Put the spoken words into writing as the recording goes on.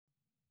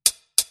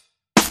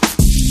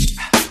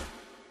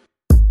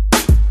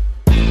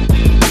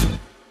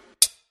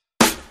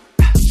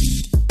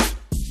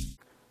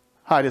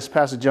Hi, this is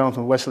Pastor Jones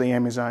from Wesley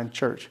AME Zion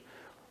Church.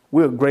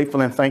 We're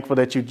grateful and thankful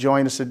that you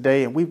joined us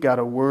today, and we've got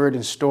a word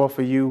in store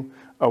for you,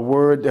 a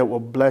word that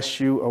will bless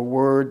you, a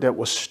word that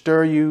will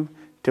stir you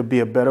to be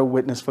a better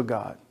witness for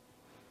God.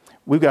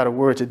 We've got a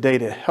word today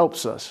that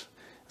helps us.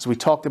 As we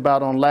talked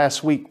about on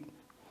last week,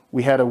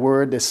 we had a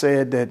word that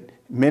said that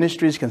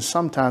ministries can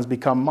sometimes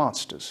become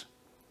monsters.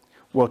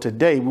 Well,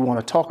 today we want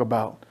to talk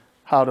about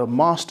how to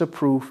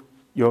monster-proof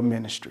your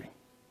ministry.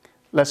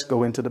 Let's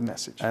go into the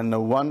message. And the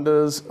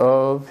wonders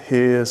of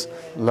his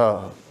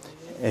love.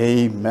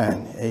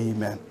 Amen.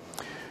 Amen.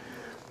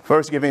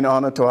 First, giving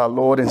honor to our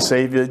Lord and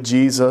Savior,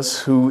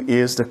 Jesus, who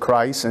is the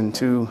Christ, and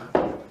to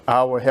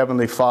our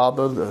Heavenly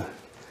Father, the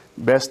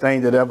best thing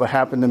that ever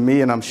happened to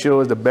me, and I'm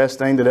sure is the best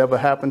thing that ever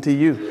happened to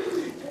you.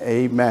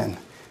 Amen.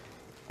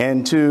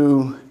 And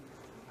to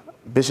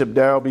Bishop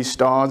Darrell B.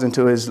 Starnes, and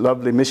to his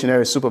lovely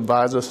missionary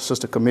supervisor,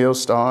 Sister Camille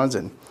Starnes,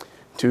 and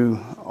to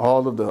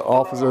all of the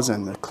officers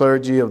and the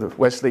clergy of the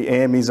Wesley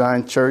AME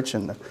Zion Church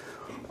and the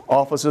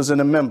officers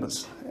and the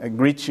members. I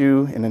greet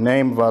you in the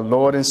name of our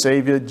Lord and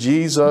Savior,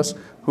 Jesus,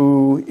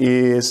 who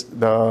is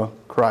the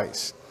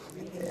Christ.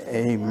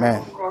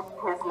 Amen.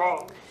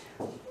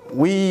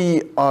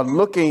 We are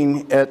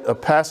looking at a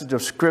passage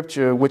of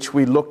Scripture which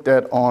we looked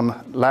at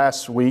on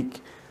last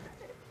week.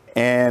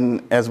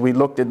 And as we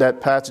looked at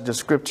that passage of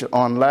Scripture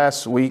on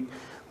last week,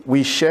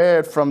 we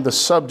shared from the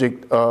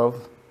subject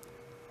of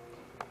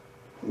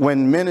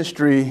when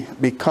ministry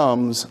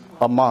becomes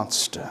a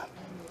monster.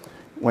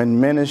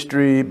 When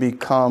ministry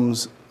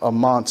becomes a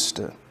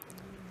monster.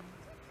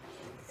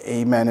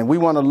 Amen. And we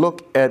want to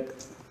look at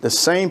the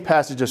same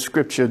passage of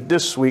Scripture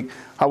this week.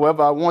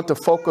 However, I want to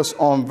focus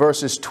on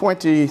verses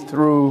 20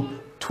 through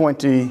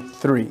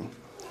 23.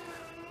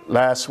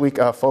 Last week,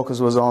 our focus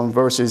was on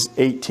verses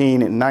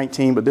 18 and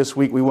 19, but this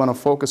week we want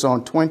to focus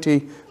on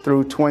 20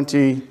 through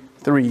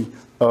 23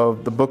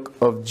 of the book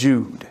of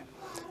Jude.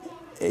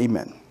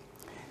 Amen.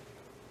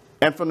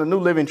 And from the New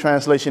Living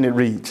Translation, it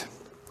reads,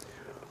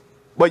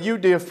 "But you,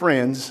 dear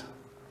friends,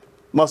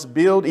 must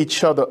build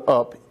each other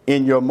up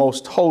in your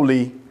most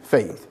holy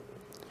faith.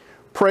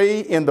 Pray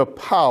in the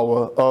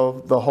power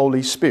of the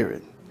Holy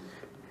Spirit,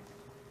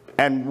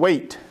 and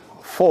await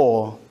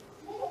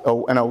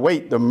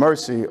the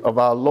mercy of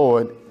our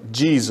Lord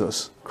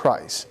Jesus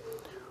Christ,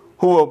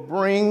 who will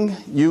bring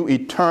you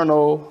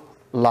eternal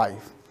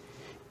life.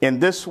 In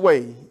this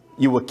way,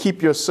 you will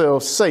keep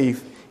yourselves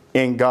safe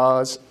in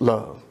God's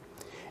love.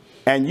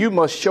 And you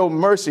must show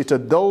mercy to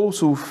those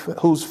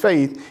whose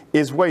faith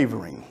is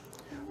wavering.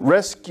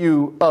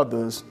 Rescue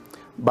others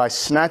by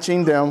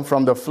snatching them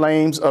from the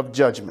flames of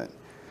judgment.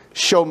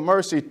 Show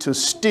mercy to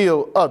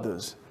still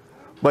others,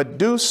 but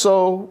do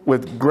so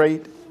with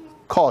great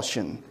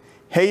caution,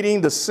 hating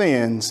the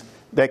sins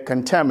that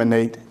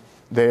contaminate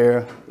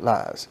their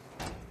lives."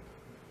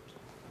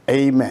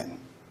 Amen.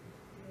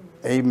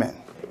 Amen.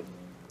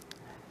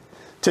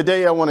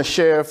 Today I want to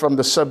share from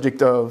the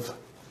subject of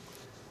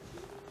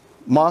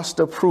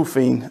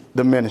monster-proofing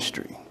the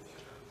ministry.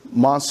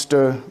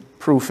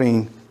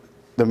 Monster-proofing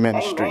the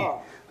ministry. Amen.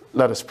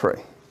 Let us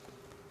pray.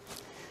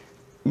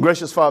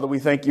 Gracious Father, we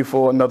thank you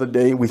for another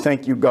day. We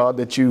thank you, God,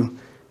 that you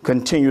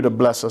continue to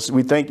bless us.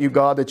 We thank you,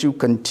 God, that you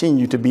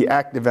continue to be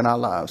active in our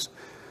lives.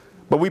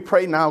 But we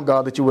pray now,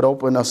 God, that you would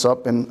open us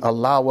up and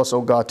allow us,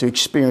 oh God, to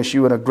experience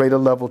you at a greater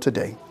level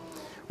today.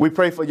 We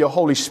pray for your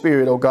Holy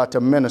Spirit, oh God, to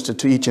minister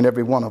to each and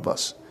every one of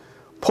us.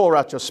 Pour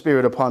out your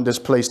Spirit upon this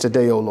place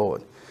today, oh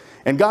Lord.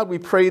 And God, we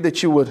pray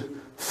that you would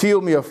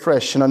fill me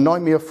afresh and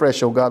anoint me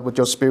afresh, oh God, with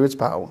your Spirit's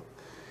power.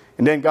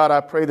 And then, God,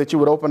 I pray that you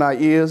would open our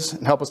ears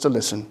and help us to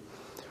listen.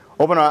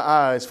 Open our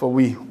eyes, for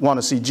we want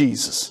to see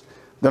Jesus.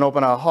 Then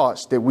open our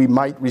hearts that we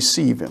might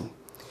receive him.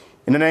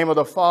 In the name of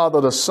the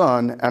Father, the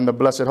Son, and the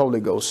blessed Holy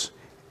Ghost.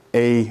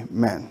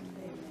 Amen.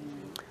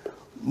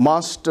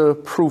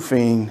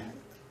 Monster-proofing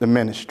the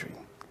ministry.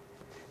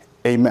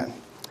 Amen.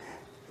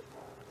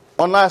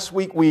 On last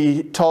week,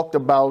 we talked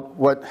about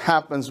what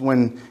happens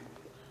when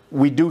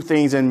we do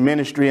things in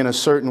ministry in a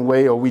certain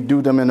way, or we do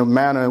them in a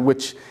manner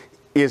which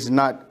is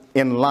not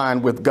in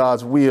line with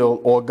God's will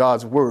or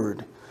God's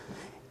word.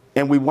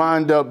 And we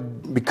wind up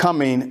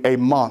becoming a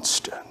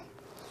monster.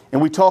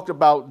 And we talked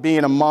about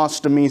being a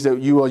monster means that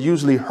you are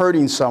usually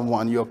hurting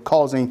someone. You're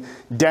causing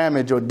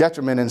damage or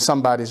detriment in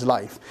somebody's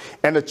life.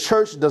 And the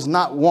church does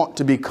not want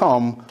to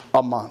become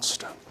a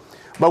monster.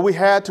 But we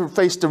had to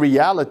face the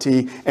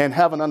reality and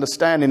have an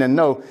understanding and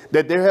know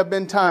that there have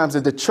been times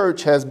that the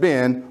church has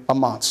been a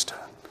monster.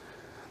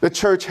 The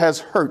church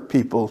has hurt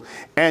people.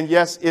 And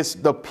yes, it's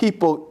the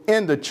people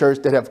in the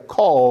church that have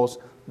caused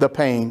the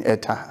pain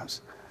at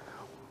times.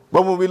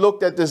 But when we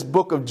looked at this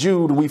book of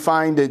Jude, we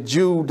find that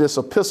Jude, this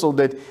epistle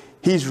that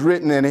he's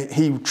written, and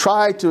he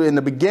tried to, in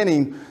the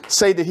beginning,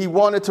 say that he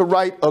wanted to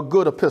write a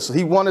good epistle.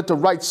 He wanted to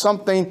write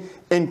something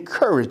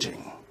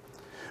encouraging.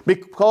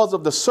 Because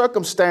of the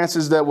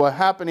circumstances that were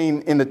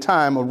happening in the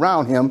time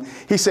around him,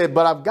 he said,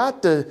 but I've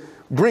got to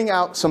bring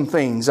out some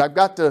things. I've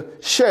got to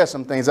share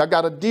some things. I've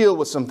got to deal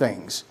with some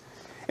things.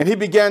 And he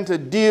began to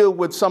deal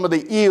with some of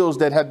the ills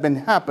that had been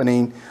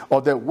happening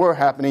or that were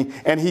happening.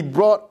 And he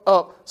brought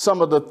up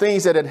some of the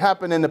things that had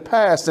happened in the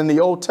past in the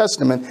Old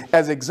Testament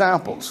as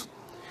examples.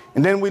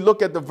 And then we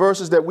look at the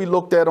verses that we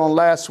looked at on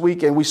last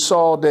week, and we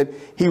saw that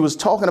he was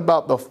talking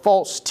about the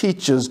false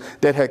teachers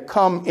that had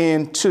come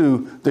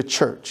into the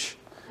church.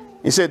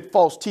 He said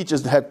false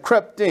teachers had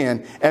crept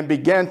in and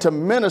began to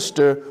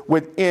minister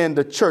within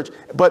the church,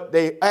 but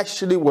they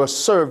actually were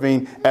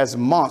serving as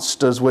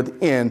monsters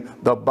within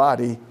the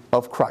body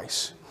of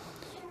Christ.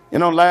 You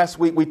know, last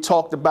week we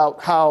talked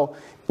about how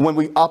when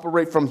we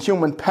operate from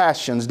human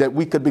passions that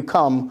we could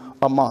become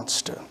a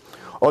monster,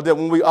 or that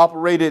when we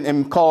operated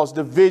and caused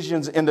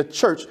divisions in the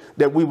church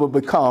that we would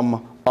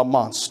become a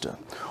monster,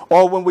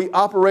 or when we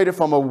operated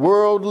from a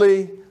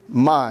worldly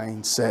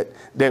mindset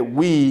that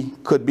we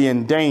could be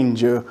in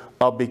danger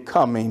of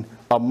becoming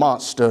a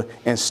monster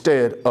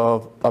instead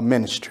of a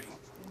ministry.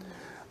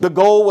 The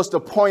goal was to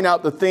point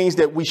out the things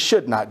that we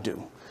should not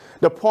do,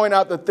 to point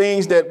out the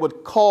things that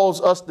would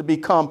cause us to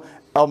become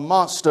a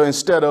monster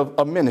instead of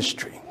a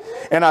ministry.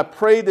 And I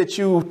pray that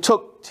you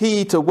took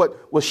heed to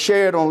what was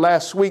shared on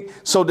last week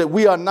so that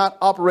we are not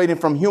operating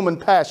from human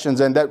passions,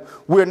 and that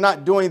we're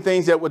not doing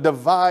things that would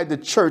divide the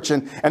church,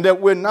 and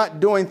that we're not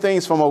doing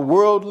things from a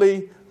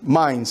worldly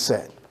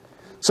mindset,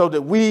 so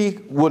that we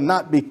will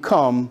not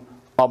become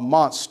a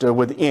monster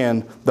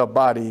within the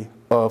body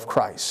of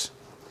Christ.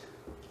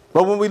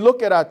 But when we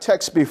look at our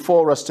text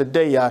before us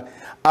today,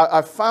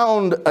 I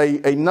found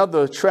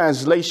another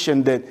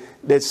translation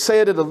that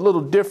said it a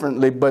little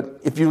differently.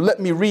 But if you let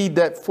me read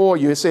that for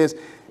you, it says,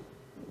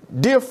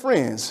 "Dear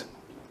friends,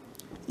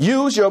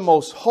 use your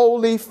most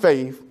holy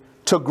faith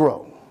to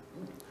grow.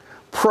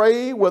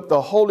 Pray with the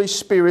Holy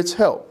Spirit's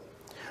help.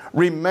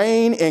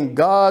 Remain in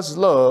God's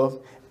love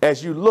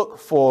as you look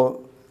for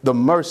the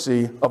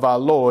mercy of our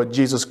Lord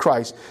Jesus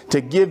Christ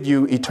to give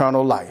you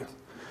eternal life.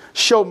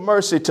 Show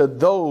mercy to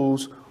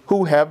those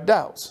who have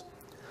doubts.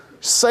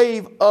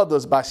 Save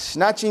others by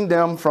snatching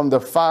them from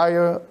the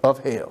fire of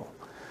hell.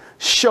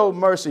 Show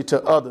mercy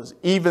to others,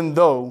 even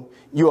though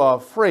you are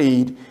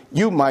afraid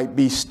you might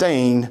be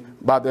stained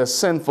by their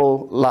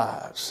sinful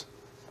lives."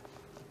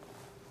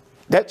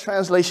 That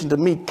translation to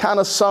me kind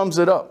of sums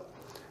it up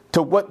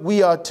to what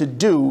we are to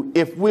do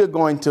if we're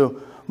going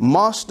to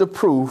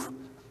monster-proof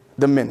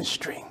the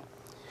ministry.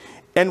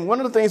 And one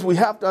of the things we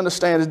have to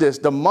understand is this: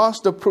 to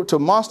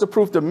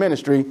monster-proof the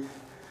ministry,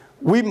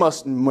 we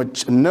must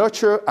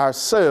nurture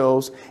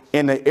ourselves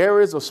in the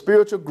areas of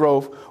spiritual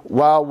growth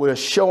while we're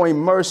showing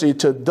mercy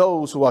to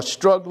those who are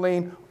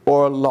struggling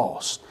or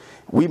lost.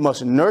 We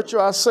must nurture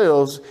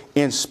ourselves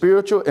in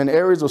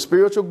areas of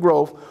spiritual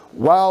growth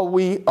while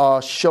we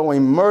are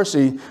showing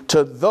mercy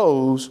to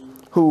those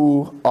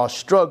who are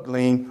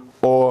struggling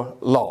or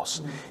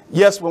lost.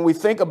 Yes, when we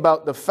think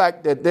about the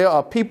fact that there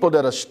are people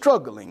that are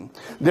struggling,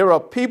 there are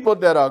people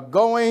that are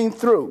going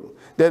through,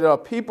 there are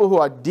people who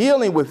are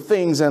dealing with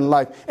things in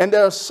life, and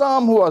there are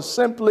some who are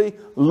simply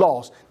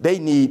lost. They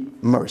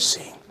need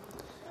mercy.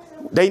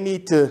 They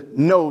need to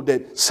know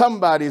that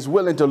somebody is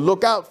willing to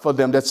look out for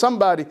them, that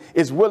somebody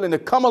is willing to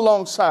come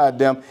alongside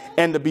them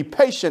and to be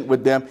patient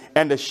with them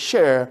and to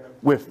share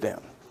with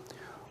them.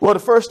 Well, the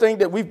first thing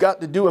that we've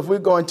got to do if we're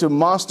going to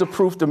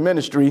monster-proof the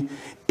ministry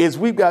is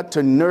we've got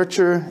to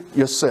nurture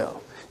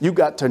yourself. You've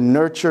got to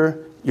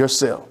nurture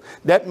yourself.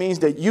 That means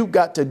that you've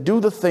got to do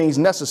the things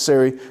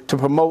necessary to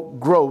promote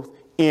growth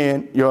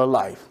in your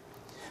life.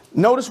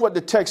 Notice what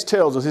the text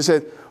tells us. It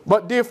says,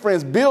 "But dear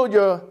friends, build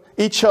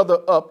each other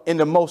up in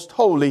the most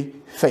holy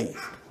faith."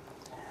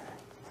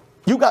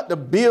 You got to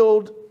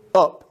build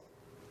up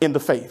in the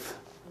faith.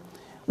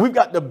 We've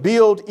got to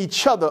build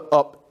each other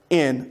up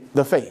in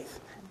the faith.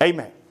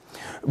 Amen.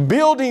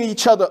 Building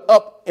each other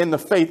up in the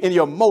faith, in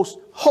your most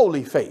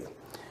holy faith.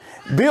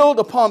 Build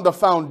upon the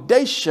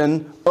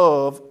foundation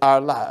of our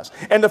lives.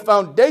 And the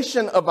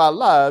foundation of our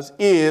lives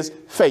is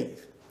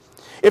faith.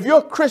 If you're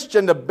a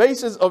Christian, the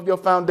basis of your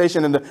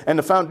foundation and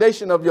the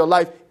foundation of your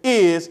life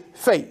is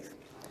faith.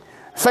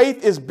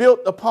 Faith is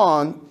built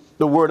upon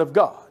the Word of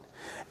God.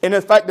 And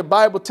in fact, the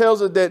Bible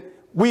tells us that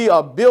we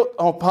are built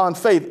upon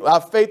faith.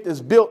 Our faith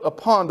is built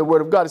upon the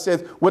Word of God. It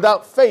says,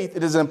 without faith,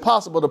 it is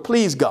impossible to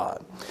please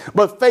God.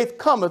 But faith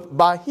cometh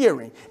by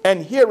hearing,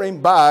 and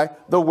hearing by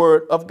the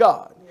Word of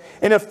God.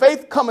 And if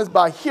faith cometh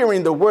by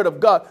hearing the Word of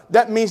God,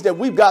 that means that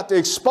we've got to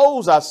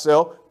expose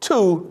ourselves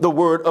to the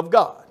Word of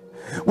God.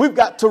 We've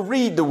got to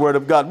read the Word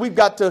of God. We've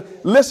got to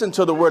listen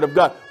to the Word of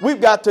God.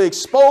 We've got to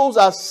expose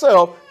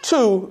ourselves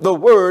to the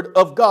Word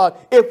of God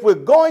if we're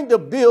going to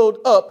build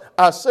up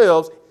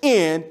ourselves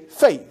in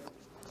faith.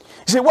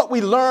 You see, what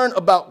we learn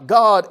about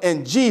God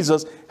and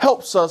Jesus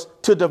helps us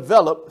to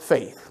develop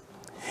faith.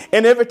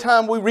 And every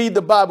time we read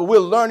the Bible, we're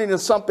learning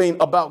something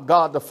about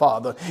God the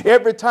Father.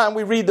 Every time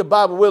we read the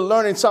Bible, we're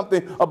learning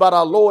something about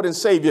our Lord and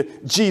Savior,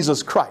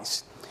 Jesus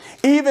Christ.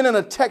 Even in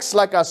a text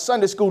like our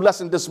Sunday school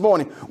lesson this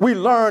morning, we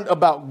learned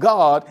about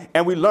God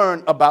and we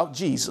learned about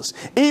Jesus.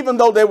 Even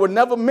though they were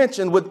never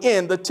mentioned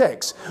within the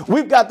text,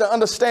 we've got to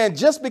understand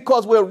just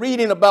because we're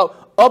reading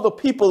about other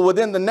people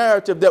within the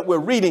narrative that we're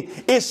reading,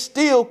 it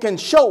still can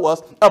show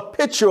us a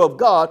picture of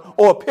God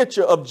or a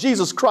picture of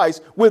Jesus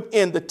Christ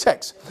within the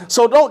text.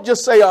 So don't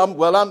just say,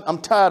 I'm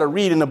tired of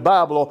reading the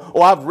Bible,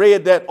 or I've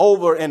read that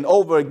over and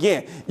over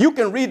again. You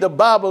can read the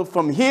Bible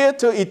from here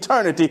to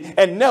eternity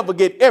and never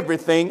get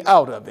everything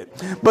out of it,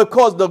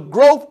 because the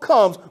growth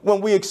comes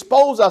when we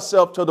expose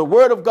ourselves to the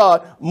Word of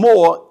God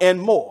more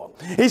and more.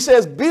 He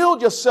says,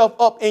 build yourself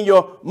up in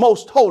your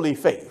most holy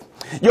faith.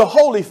 Your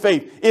holy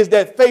faith is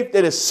that faith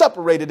that is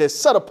separated, is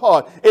set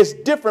apart, is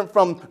different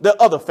from the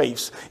other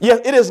faiths.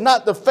 Yet it is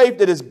not the faith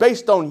that is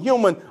based on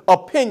human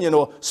opinion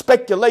or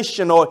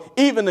speculation or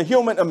even the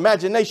human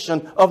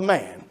imagination of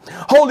man.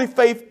 Holy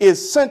faith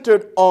is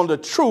centered on the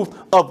truth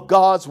of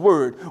God's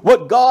word,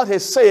 what God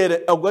has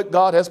said and what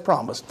God has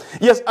promised.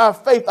 Yes, our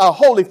faith, our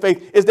holy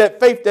faith, is that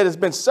faith that has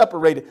been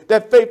separated,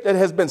 that faith that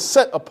has been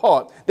set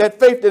apart, that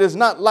faith that is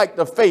not like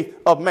the faith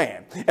of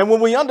man. And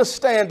when we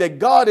understand that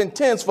God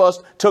intends for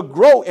us to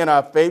grow in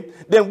our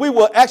faith, then we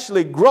will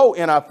actually grow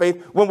in our faith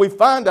when we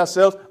find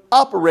ourselves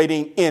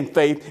operating in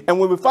faith, and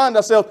when we find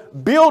ourselves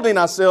building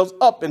ourselves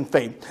up in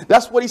faith.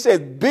 That's what he says.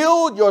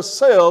 Build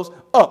yourselves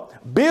up.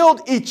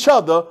 Build each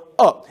other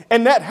up.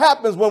 And that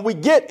happens when we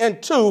get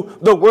into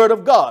the Word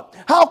of God.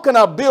 How can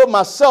I build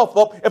myself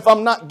up if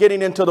I'm not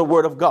getting into the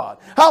Word of God?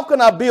 How can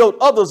I build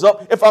others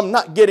up if I'm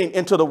not getting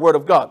into the Word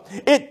of God?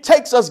 It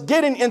takes us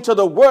getting into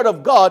the Word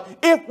of God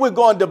if we're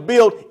going to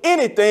build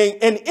anything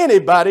and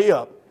anybody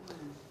up.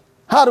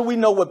 How do we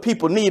know what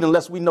people need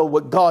unless we know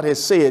what God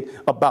has said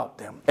about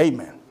them?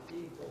 Amen.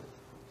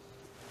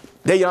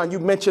 Dayon, you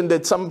mentioned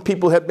that some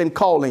people have been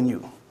calling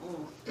you.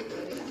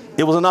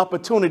 It was an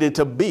opportunity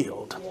to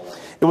build.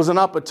 It was an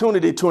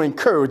opportunity to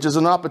encourage. It was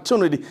an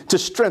opportunity to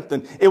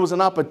strengthen. It was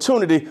an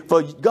opportunity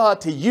for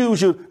God to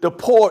use you to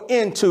pour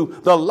into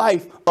the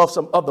life of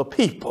some other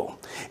people.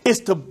 It's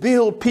to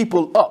build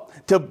people up,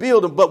 to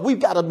build them. But we've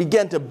got to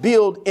begin to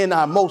build in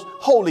our most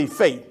holy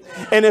faith.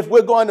 And if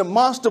we're going to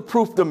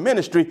monster-proof the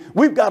ministry,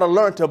 we've got to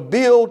learn to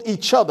build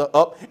each other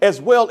up as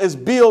well as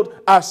build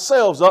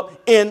ourselves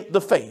up in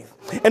the faith.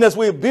 And as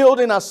we're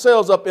building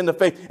ourselves up in the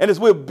faith, and as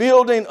we're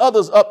building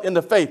others up in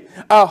the faith,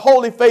 our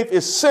holy faith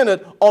is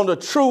centered on the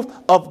truth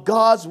of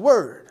God's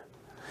word.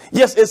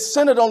 Yes, it's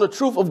centered on the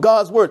truth of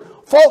God's word.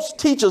 False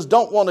teachers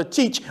don't want to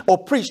teach or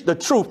preach the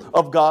truth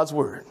of God's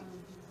word.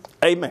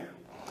 Amen.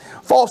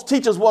 False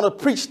teachers want to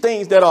preach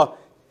things that are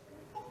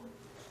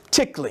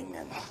tickling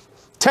and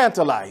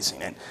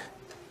tantalizing and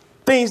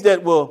things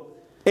that will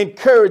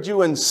encourage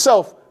you in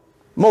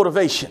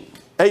self-motivation.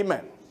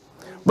 Amen.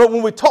 But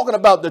when we're talking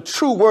about the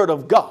true word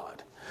of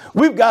God,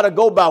 we've got to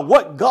go by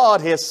what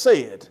God has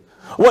said,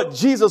 what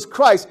Jesus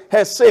Christ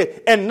has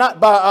said, and not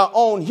by our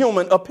own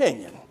human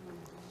opinion.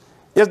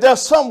 Yes,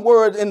 there's some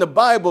words in the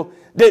Bible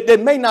that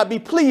may not be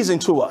pleasing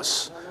to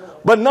us,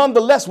 but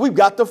nonetheless, we've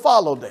got to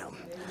follow them.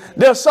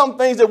 There's some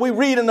things that we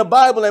read in the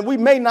Bible and we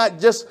may not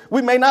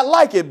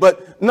like it,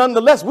 but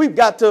nonetheless, we've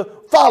got to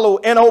follow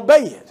and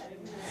obey it.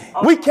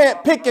 We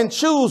can't pick and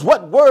choose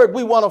what word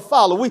we want to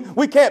follow.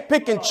 We can't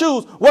pick and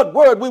choose what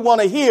word we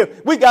want to hear.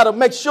 We got to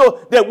make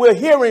sure that we're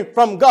hearing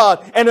from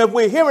God. And if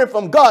we're hearing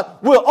from God,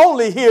 we'll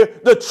only hear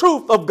the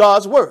truth of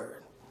God's word.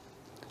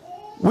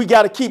 We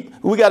got to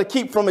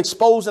keep from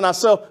exposing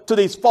ourselves to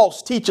these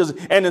false teachers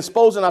and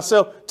exposing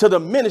ourselves to the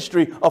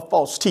ministry of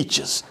false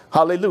teachers.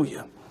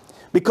 Hallelujah.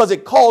 Because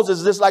it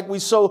causes, just like we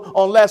saw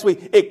on last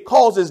week, it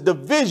causes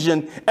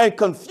division and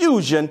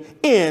confusion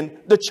in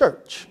the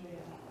church.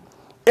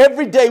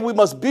 Every day we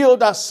must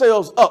build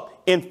ourselves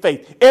up in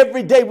faith.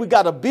 Every day we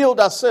got to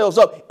build ourselves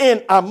up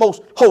in our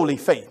most holy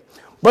faith.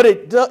 But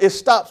it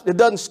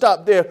doesn't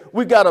stop there.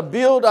 We got to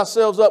build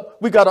ourselves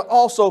up. We got to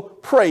also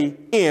pray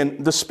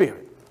in the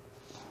Spirit.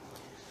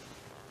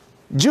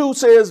 Jude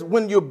says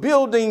when you're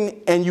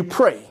building and you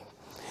pray,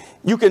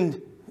 you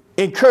can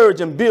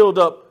encourage and build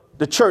up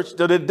the church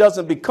that it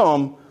doesn't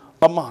become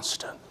a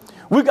monster.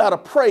 We got to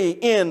pray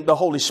in the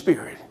Holy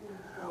Spirit.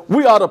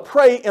 We ought to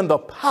pray in the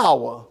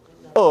power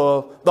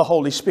of the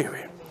Holy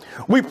Spirit.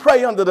 We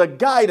pray under the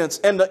guidance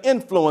and the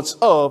influence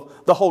of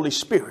the Holy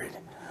Spirit.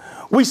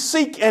 We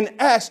seek and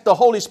ask the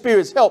Holy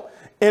Spirit's help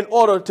in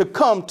order to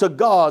come to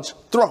God's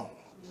throne.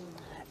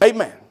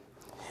 Amen.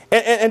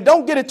 And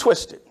don't get it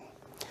twisted.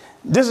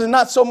 This is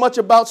not so much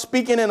about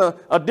speaking in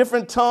a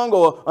different tongue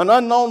or an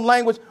unknown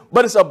language,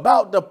 but it's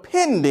about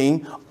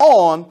depending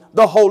on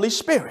the Holy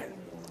Spirit.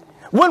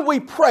 When we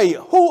pray,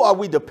 who are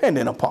we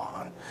dependent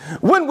upon?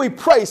 When we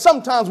pray,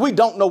 sometimes we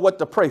don't know what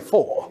to pray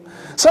for.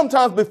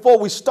 Sometimes before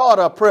we start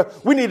our prayer,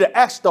 we need to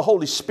ask the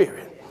Holy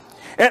Spirit.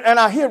 And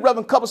I hear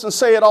Reverend Cubbison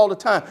say it all the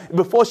time.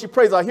 Before she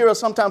prays, I hear her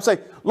sometimes say,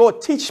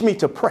 Lord, teach me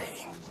to pray.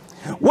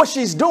 What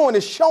she's doing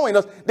is showing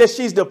us that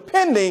she's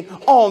depending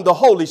on the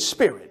Holy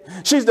Spirit.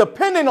 She's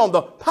depending on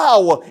the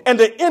power and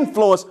the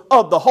influence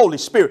of the Holy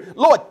Spirit.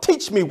 Lord,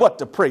 teach me what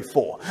to pray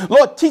for.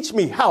 Lord, teach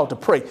me how to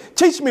pray.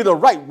 Teach me the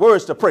right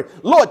words to pray.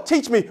 Lord,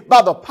 teach me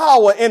by the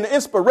power and the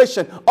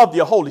inspiration of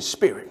your Holy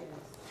Spirit.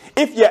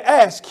 If you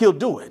ask, he'll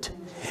do it.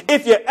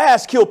 If you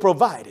ask, he'll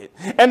provide it.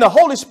 And the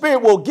Holy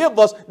Spirit will give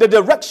us the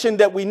direction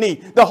that we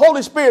need. The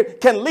Holy Spirit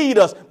can lead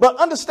us. But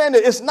understand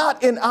that it's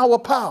not in our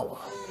power,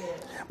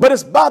 but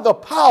it's by the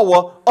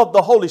power of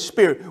the Holy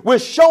Spirit. We're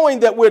showing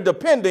that we're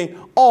depending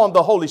on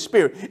the Holy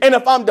Spirit. And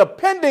if I'm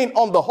depending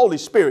on the Holy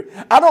Spirit,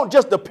 I don't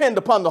just depend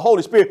upon the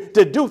Holy Spirit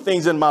to do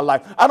things in my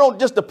life. I don't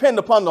just depend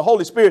upon the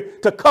Holy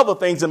Spirit to cover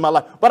things in my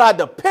life, but I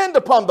depend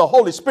upon the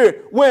Holy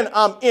Spirit when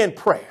I'm in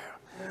prayer.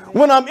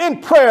 When I'm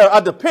in prayer,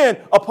 I depend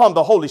upon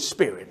the Holy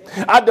Spirit.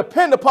 I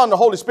depend upon the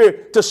Holy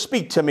Spirit to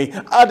speak to me.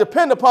 I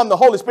depend upon the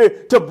Holy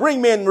Spirit to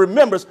bring me in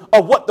remembrance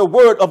of what the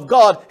Word of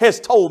God has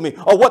told me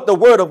or what the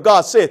Word of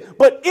God said.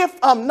 But if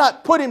I'm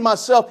not putting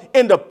myself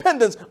in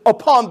dependence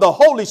upon the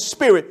Holy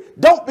Spirit,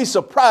 don't be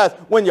surprised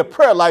when your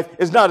prayer life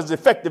is not as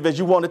effective as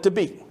you want it to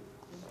be.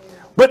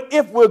 But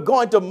if we're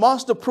going to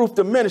monster-proof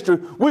the ministry,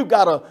 we've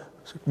got to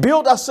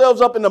build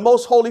ourselves up in the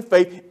most holy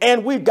faith,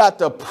 and we've got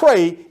to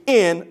pray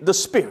in the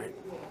Spirit.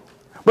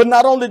 But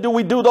not only do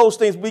we do those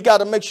things, we got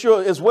to make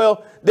sure as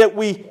well that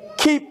we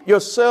keep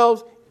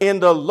yourselves in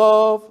the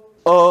love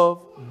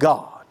of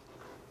God.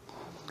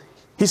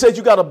 He said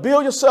you got to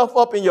build yourself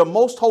up in your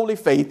most holy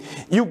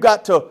faith. You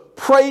got to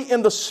pray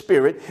in the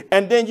Spirit,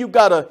 and then you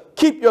got to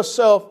keep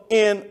yourself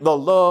in the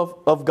love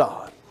of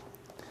God.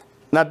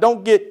 Now,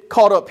 don't get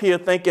caught up here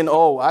thinking,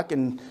 oh, I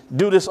can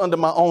do this under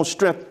my own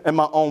strength and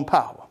my own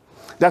power.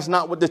 That's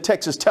not what the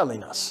text is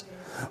telling us.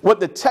 What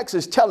the text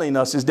is telling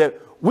us is that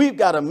we've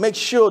got to make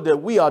sure that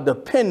we are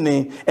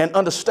depending and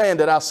understand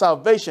that our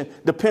salvation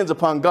depends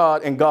upon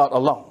God and God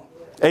alone.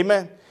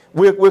 Amen.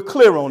 We're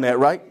clear on that,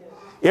 right?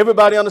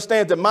 Everybody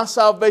understands that my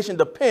salvation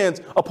depends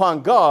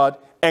upon God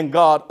and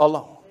God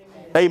alone.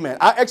 Amen.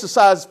 I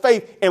exercise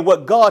faith in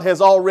what God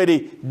has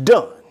already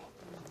done.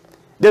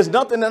 There's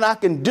nothing that I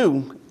can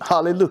do.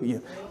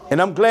 Hallelujah.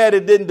 And I'm glad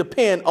it didn't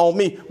depend on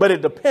me, but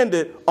it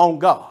depended on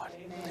God.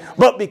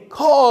 But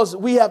because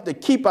we have to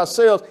keep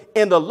ourselves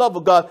in the love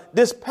of God,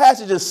 this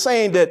passage is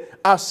saying that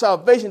our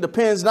salvation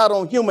depends not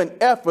on human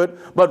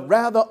effort, but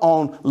rather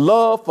on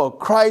love for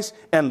Christ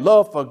and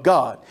love for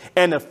God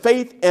and the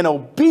faith and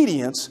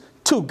obedience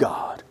to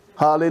God.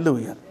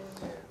 Hallelujah.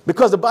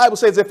 Because the Bible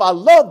says, if I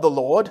love the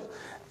Lord,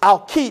 I'll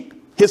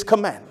keep his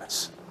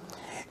commandments.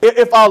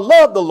 If I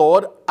love the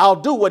Lord, I'll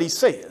do what he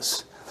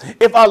says.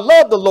 If I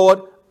love the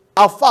Lord,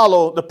 I'll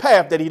follow the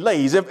path that he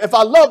lays. If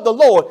I love the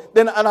Lord,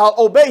 then I'll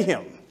obey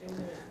him.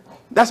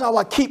 That's how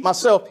I keep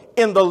myself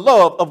in the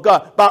love of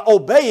God, by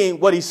obeying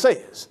what he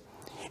says.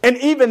 And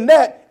even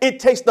that,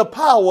 it takes the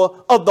power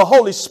of the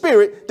Holy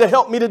Spirit to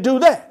help me to do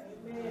that.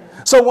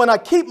 Amen. So when I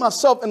keep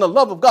myself in the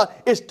love of God,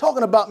 it's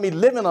talking about me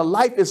living a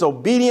life that's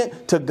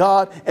obedient to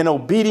God and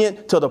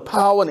obedient to the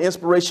power and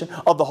inspiration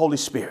of the Holy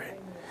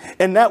Spirit.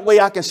 And that way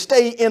I can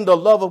stay in the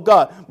love of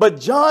God. But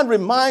John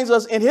reminds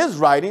us in his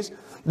writings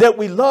that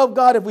we love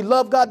God. If we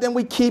love God, then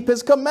we keep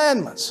his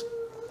commandments.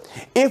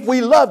 If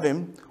we love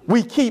him,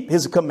 we keep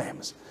his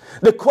commandments.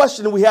 The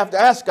question we have to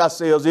ask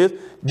ourselves is,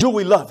 do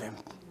we love him?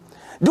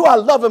 Do I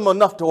love him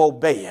enough to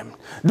obey him?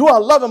 Do I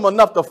love him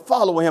enough to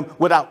follow him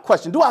without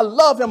question? Do I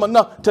love him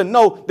enough to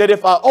know that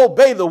if I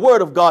obey the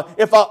word of God,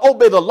 if I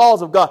obey the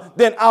laws of God,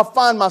 then I'll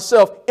find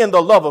myself in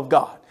the love of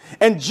God?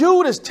 And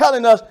Jude is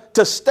telling us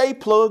to stay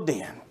plugged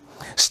in.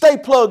 Stay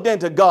plugged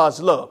into God's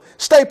love.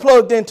 Stay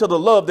plugged into the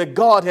love that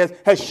God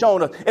has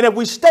shown us. And if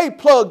we stay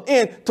plugged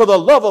into the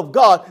love of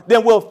God,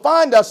 then we'll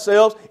find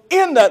ourselves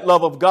in that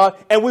love of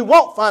God, and we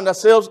won't find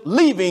ourselves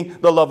leaving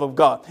the love of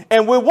God.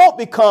 And we won't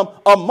become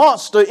a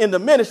monster in the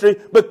ministry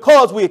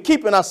because we're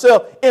keeping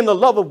ourselves in the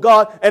love of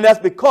God, and that's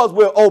because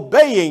we're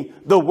obeying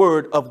the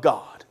word of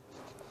God.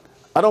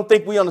 I don't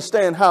think we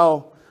understand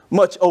how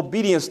much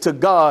obedience to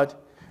God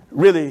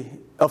really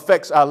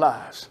affects our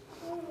lives.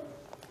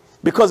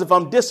 Because if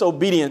I'm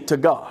disobedient to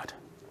God,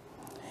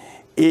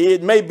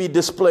 it may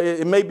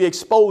be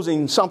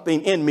exposing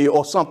something in me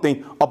or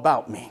something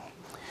about me.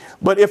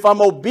 But if I'm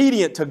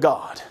obedient to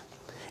God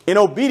and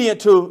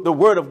obedient to the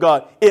word of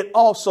God, it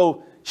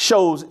also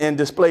shows and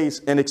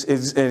displays and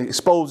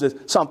exposes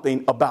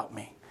something about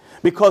me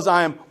because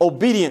I am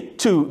obedient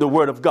to the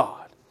word of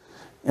God.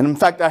 And in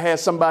fact, I had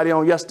somebody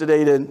on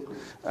yesterday that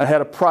I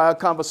had a prior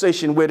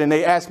conversation with, and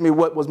they asked me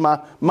what was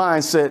my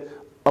mindset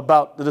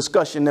about the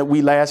discussion that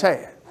we last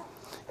had.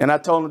 And I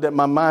told them that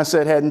my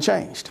mindset hadn't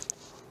changed.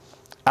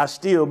 I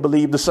still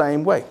believe the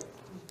same way.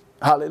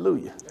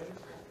 Hallelujah.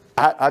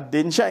 I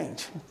didn't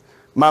change.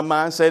 My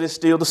mindset is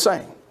still the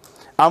same.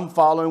 I'm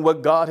following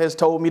what God has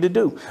told me to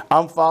do.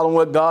 I'm following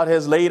what God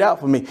has laid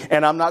out for me.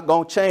 And I'm not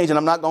going to change, and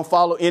I'm not going to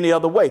follow any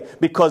other way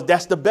because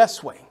that's the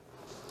best way.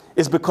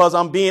 It's because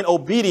I'm being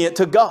obedient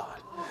to God,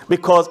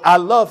 because I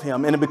love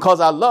him. And because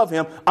I love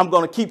him, I'm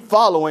going to keep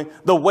following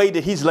the way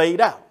that he's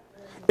laid out.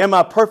 Am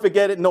I perfect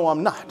at it? No,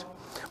 I'm not.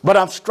 But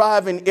I'm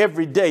striving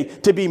every day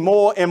to be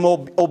more and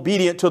more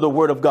obedient to the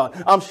word of God.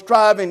 I'm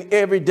striving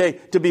every day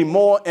to be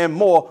more and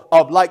more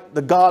of like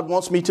the God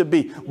wants me to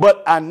be.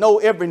 But I know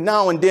every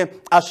now and then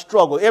I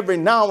struggle. Every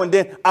now and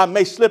then I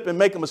may slip and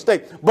make a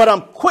mistake, but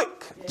I'm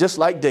quick, just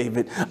like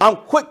David. I'm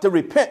quick to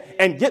repent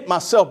and get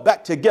myself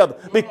back together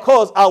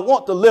because I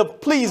want to live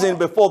pleasing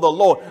before the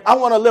Lord. I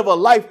want to live a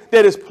life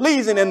that is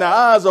pleasing in the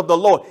eyes of the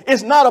Lord.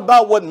 It's not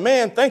about what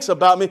man thinks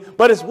about me,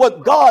 but it's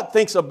what God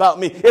thinks about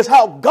me. It's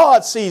how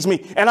God sees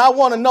me. And I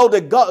want to know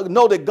that God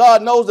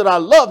knows that I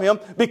love him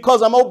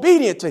because I'm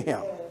obedient to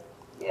him.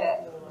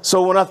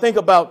 So when I think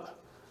about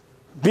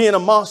being a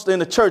monster in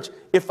the church,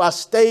 if I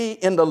stay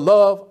in the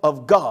love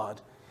of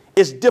God,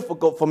 it's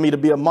difficult for me to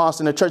be a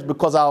monster in the church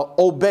because I'll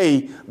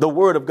obey the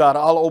word of God.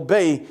 I'll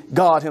obey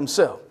God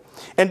himself.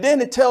 And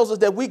then it tells us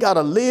that we got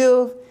to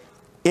live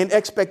in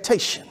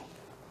expectation.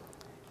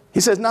 He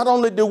says, not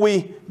only do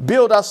we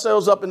build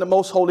ourselves up in the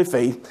most holy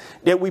faith,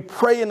 that we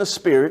pray in the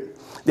spirit,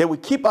 that we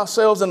keep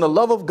ourselves in the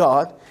love of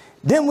God,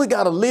 then we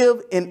got to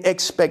live in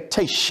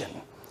expectation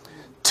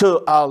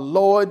to our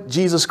Lord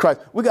Jesus Christ.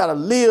 We got to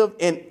live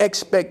in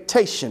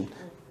expectation.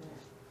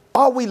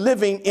 Are we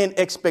living in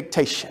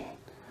expectation?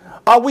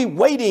 Are we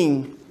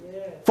waiting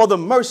for the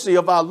mercy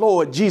of our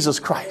Lord Jesus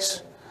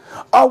Christ?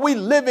 Are we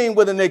living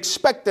with an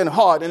expectant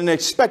heart and an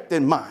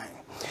expectant mind?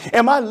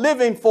 Am I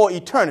living for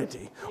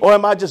eternity or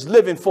am I just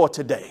living for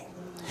today?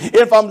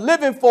 If I'm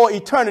living for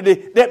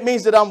eternity, that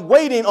means that I'm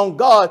waiting on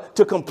God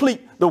to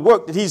complete the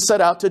work that he's set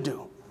out to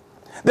do.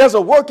 There's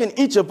a work in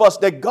each of us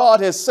that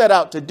God has set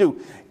out to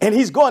do, and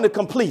he's going to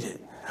complete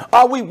it.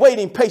 Are we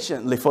waiting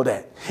patiently for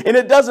that? And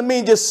it doesn't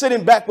mean just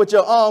sitting back with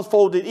your arms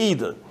folded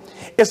either.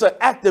 It's an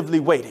actively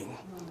waiting.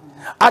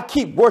 I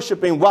keep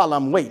worshiping while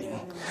I'm waiting.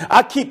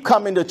 I keep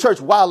coming to church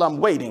while I'm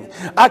waiting.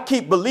 I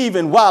keep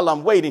believing while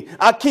I'm waiting.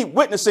 I keep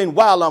witnessing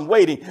while I'm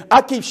waiting.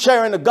 I keep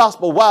sharing the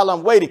gospel while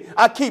I'm waiting.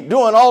 I keep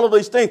doing all of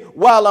these things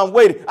while I'm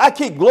waiting. I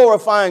keep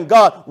glorifying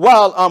God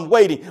while I'm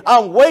waiting.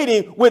 I'm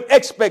waiting with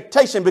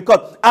expectation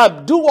because I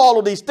do all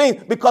of these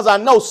things because I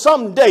know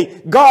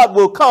someday God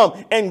will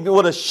come and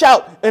with a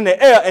shout in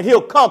the air and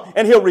he'll come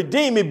and he'll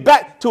redeem me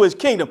back to his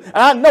kingdom. And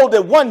I know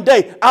that one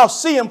day I'll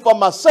see him for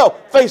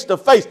myself face to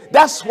face.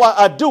 That's why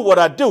I do what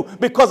I do,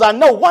 because I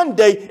know one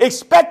day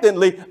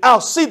expectantly I'll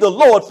see the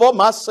Lord for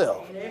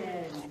myself.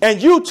 Amen.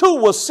 And you too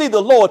will see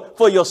the Lord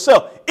for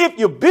yourself if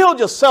you build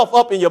yourself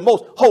up in your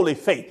most holy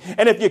faith.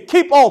 And if you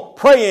keep on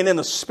praying in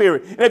the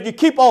spirit, and if you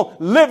keep on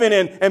living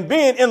in and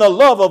being in the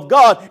love of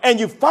God, and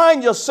you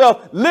find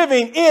yourself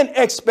living in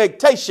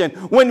expectation,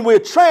 when we're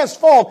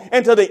transformed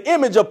into the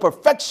image of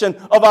perfection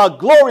of our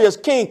glorious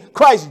King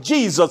Christ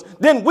Jesus,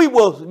 then we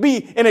will be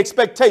in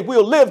expectation.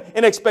 We'll live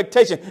in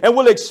expectation and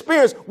we'll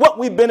experience what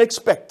we've been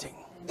expecting.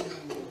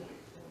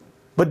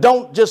 But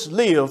don't just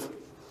live,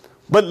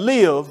 but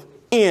live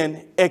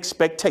in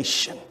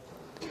expectation.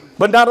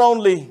 But not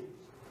only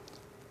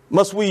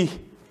must we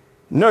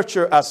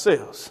nurture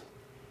ourselves,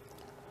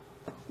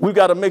 we've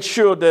got to make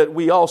sure that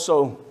we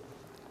also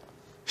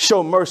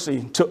show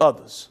mercy to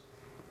others.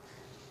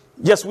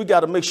 Yes, we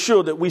got to make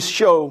sure that we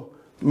show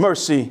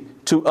mercy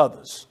to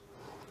others.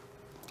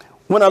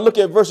 When I look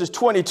at verses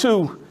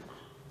 22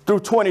 through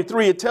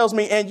 23, it tells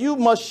me, and you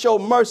must show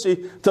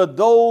mercy to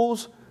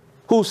those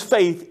whose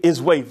faith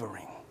is wavering.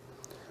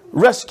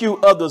 Rescue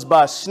others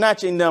by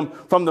snatching them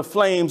from the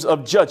flames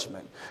of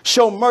judgment.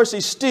 Show mercy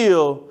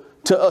still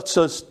to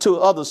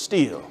others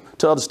still.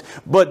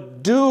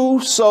 But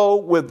do so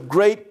with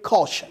great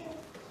caution,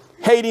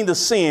 hating the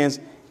sins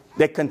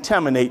that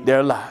contaminate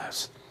their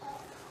lives.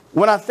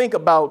 When I think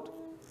about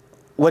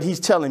what he's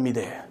telling me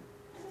there,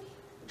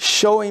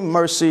 showing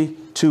mercy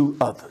to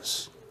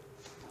others.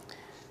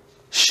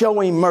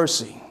 Showing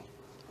mercy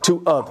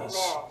to others.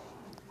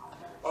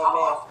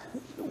 Amen.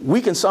 We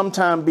can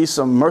sometimes be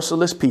some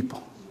merciless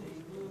people.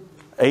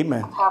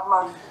 Amen.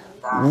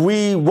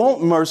 We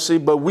want mercy,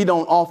 but we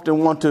don't often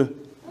want to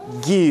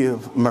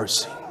give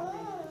mercy.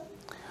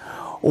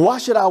 Why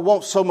should I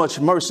want so much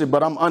mercy,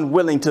 but I'm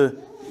unwilling to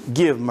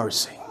give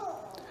mercy?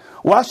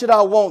 Why should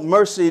I want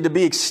mercy to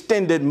be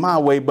extended my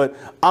way, but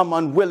I'm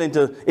unwilling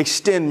to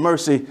extend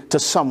mercy to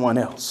someone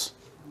else?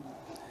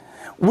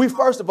 We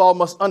first of all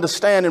must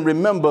understand and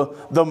remember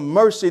the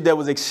mercy that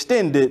was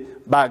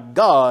extended by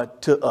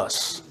God to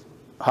us.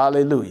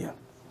 Hallelujah.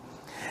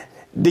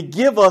 To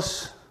give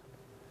us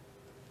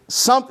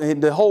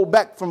something to hold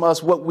back from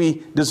us what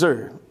we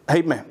deserve.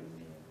 Amen.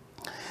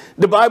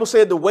 The Bible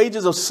said the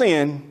wages of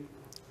sin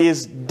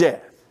is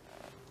death.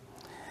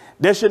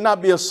 There should not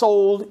be a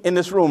soul in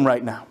this room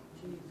right now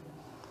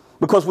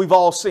because we've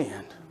all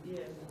sinned.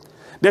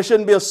 There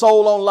shouldn't be a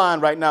soul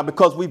online right now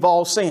because we've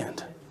all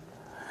sinned.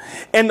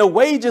 And the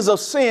wages of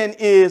sin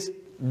is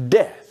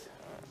death.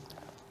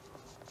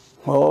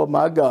 Oh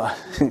my God.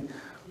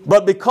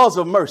 But because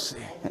of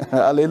mercy,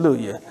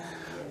 hallelujah,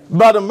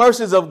 by the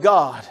mercies of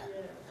God,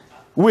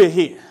 we're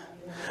here.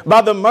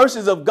 By the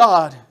mercies of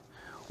God,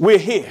 we're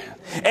here.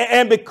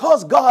 And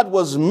because God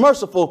was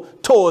merciful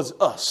towards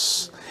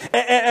us,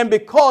 and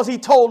because he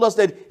told us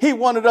that he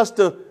wanted us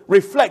to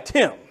reflect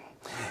him,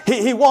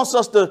 he wants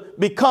us to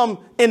become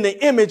in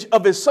the image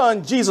of his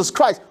son, Jesus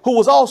Christ, who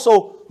was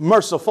also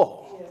merciful.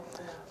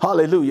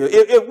 Hallelujah.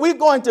 If we're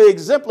going to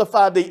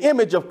exemplify the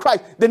image of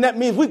Christ, then that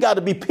means we got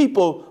to be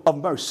people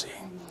of mercy.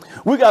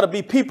 We got to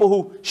be people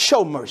who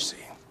show mercy.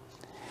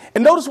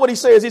 And notice what he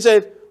says. He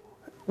said,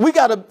 we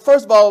got to,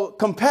 first of all,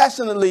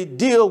 compassionately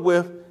deal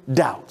with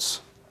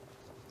doubts.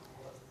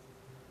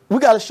 We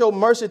got to show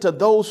mercy to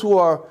those who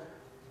are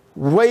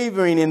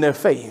wavering in their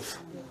faith,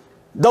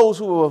 those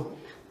who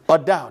are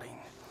doubting,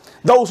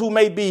 those who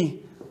may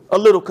be a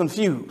little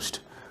confused.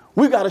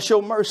 We got to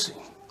show mercy.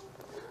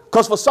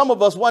 Because for some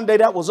of us, one day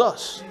that was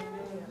us.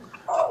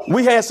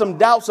 We had some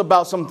doubts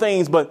about some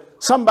things, but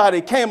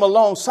somebody came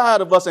alongside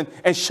of us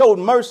and showed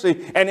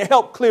mercy, and it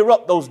helped clear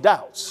up those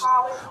doubts.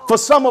 For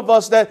some of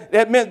us,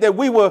 that meant that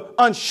we were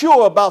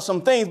unsure about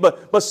some things,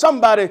 but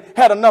somebody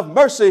had enough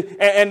mercy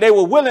and they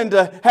were willing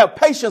to have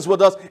patience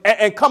with us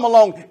and come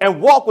along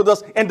and walk with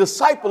us and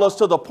disciple us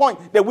to the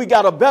point that we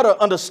got a better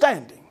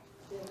understanding.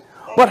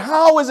 But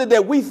how is it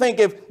that we think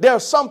if there are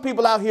some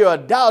people out here are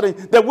doubting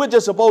that we're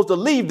just supposed to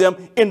leave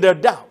them in their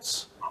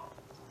doubts?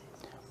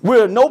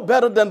 We're no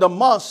better than the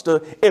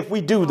monster if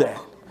we do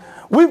that.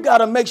 We've got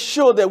to make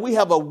sure that we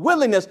have a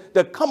willingness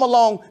to come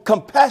along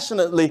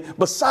compassionately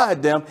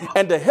beside them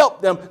and to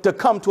help them to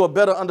come to a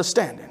better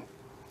understanding.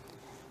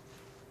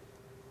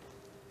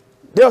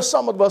 There are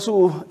some of us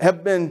who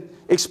have been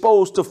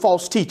exposed to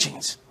false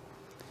teachings.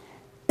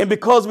 And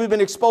because we've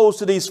been exposed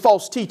to these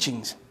false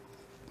teachings,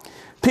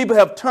 people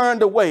have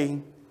turned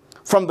away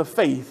from the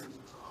faith,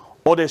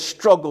 or they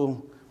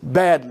struggle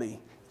badly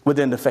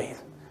within the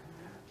faith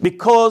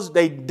because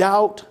they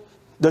doubt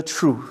the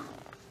truth.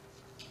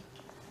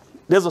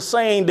 There's a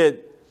saying that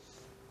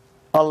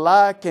a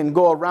lie can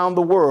go around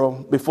the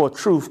world before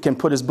truth can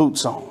put its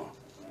boots on.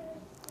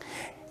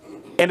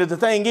 And the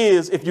thing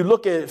is, if you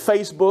look at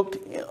Facebook,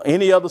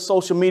 any other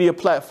social media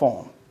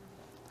platform,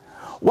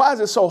 why is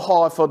it so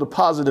hard for the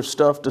positive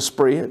stuff to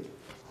spread?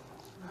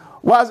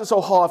 Why is it so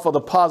hard for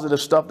the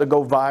positive stuff to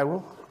go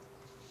viral?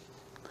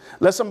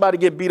 Let somebody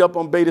get beat up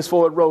on Beatties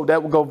Ford Road.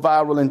 That will go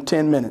viral in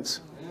 10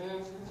 minutes.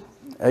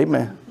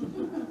 Amen.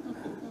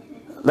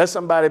 Let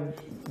somebody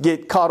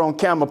get caught on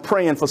camera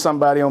praying for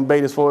somebody on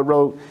Beatties Ford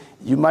Road.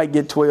 You might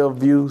get 12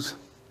 views.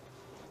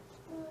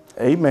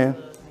 Amen.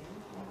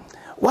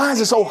 Why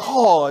is it so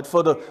hard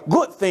for the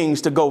good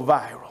things to go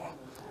viral?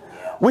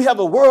 We have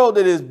a world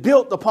that is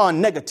built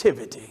upon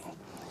negativity.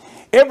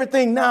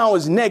 Everything now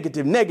is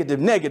negative, negative,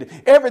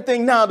 negative.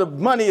 Everything now, the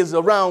money is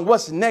around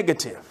what's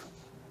negative.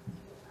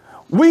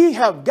 We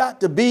have got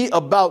to be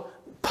about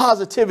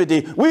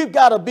positivity. We've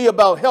got to be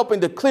about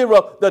helping to clear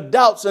up the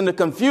doubts and the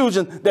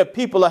confusion that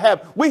people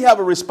have. We have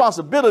a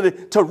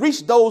responsibility to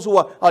reach those who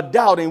are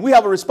doubting. We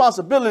have a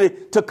responsibility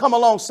to come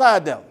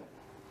alongside them.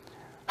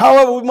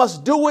 However, we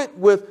must do it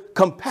with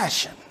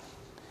compassion.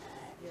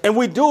 And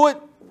we do it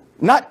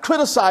not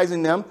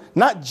criticizing them,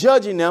 not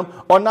judging them,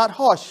 or not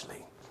harshly.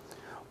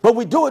 But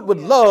we do it with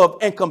love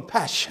and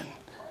compassion.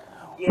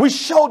 We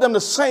show them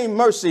the same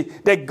mercy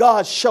that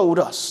God showed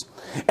us.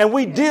 And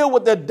we deal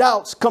with their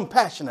doubts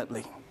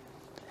compassionately.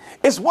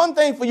 It's one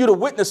thing for you to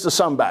witness to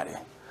somebody.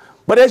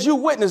 But as you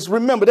witness,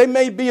 remember, they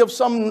may be of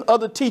some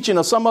other teaching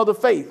or some other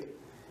faith.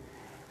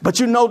 But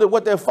you know that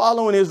what they're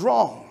following is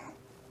wrong.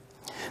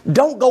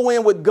 Don't go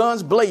in with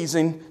guns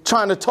blazing,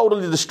 trying to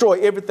totally destroy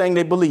everything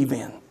they believe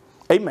in.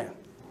 Amen.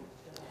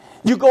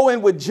 You go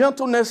in with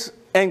gentleness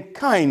and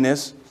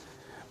kindness.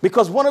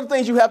 Because one of the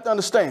things you have to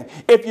understand,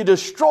 if you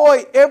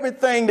destroy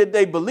everything that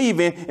they believe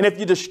in, and if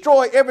you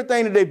destroy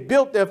everything that they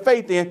built their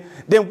faith in,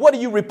 then what are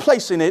you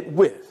replacing it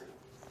with?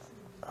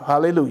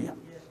 Hallelujah.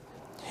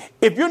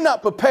 If you're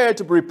not prepared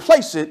to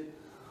replace it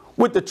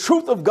with the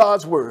truth of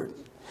God's word,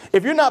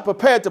 if you're not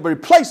prepared to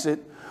replace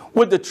it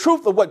with the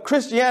truth of what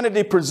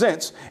Christianity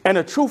presents and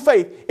a true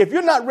faith, if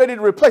you're not ready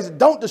to replace it,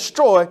 don't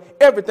destroy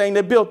everything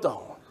they're built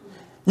on.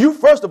 You,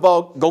 first of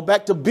all, go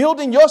back to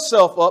building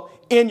yourself up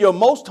in your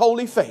most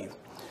holy faith.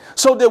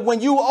 So that when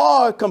you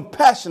are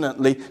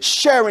compassionately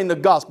sharing the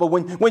gospel,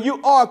 when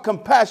you are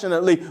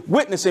compassionately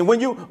witnessing, when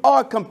you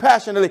are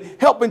compassionately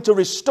helping to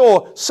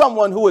restore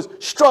someone who is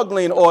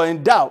struggling or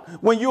in doubt,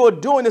 when you are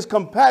doing this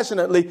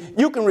compassionately,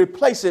 you can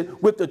replace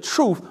it with the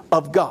truth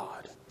of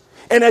God.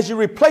 And as you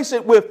replace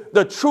it with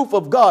the truth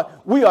of God,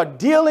 we are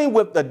dealing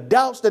with the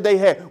doubts that they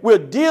had. We're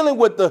dealing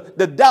with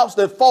the doubts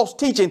that false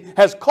teaching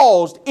has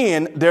caused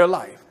in their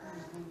life.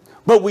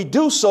 But we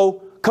do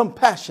so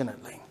compassionately.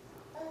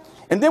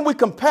 And then we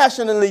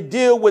compassionately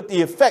deal with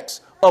the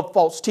effects of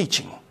false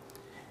teaching.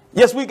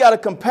 Yes, we got to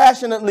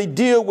compassionately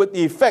deal with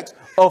the effects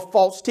of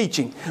false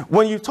teaching.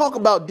 When you talk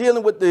about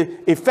dealing with the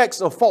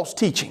effects of false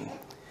teaching,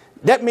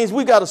 that means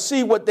we got to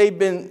see what they've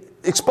been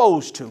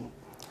exposed to.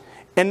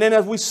 And then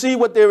as we see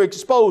what they're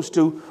exposed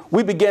to,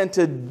 we begin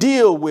to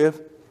deal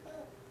with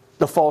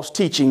the false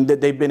teaching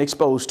that they've been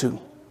exposed to.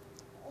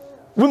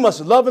 We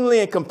must lovingly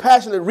and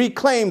compassionately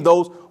reclaim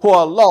those who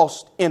are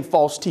lost in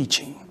false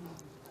teaching.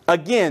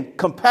 Again,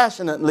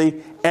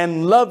 compassionately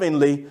and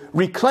lovingly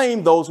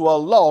reclaim those who are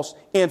lost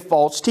in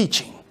false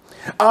teaching.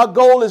 Our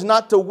goal is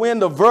not to win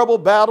the verbal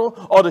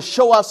battle or to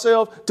show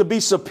ourselves to be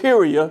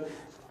superior.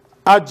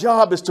 Our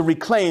job is to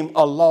reclaim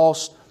a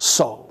lost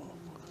soul.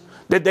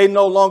 that they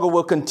no longer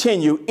will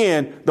continue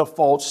in the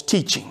false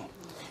teaching.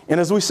 And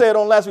as we said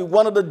on last week,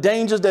 one of the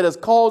dangers that is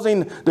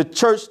causing the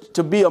church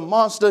to be a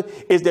monster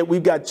is that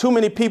we've got too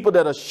many people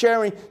that are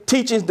sharing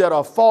teachings that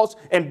are false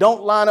and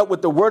don't line up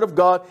with the word of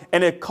God,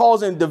 and it's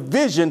causing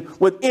division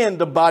within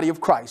the body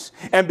of Christ.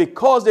 And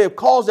because they have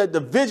caused that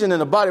division in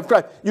the body of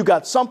Christ, you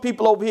got some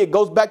people over here, it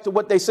goes back to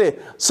what they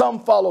said.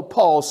 Some follow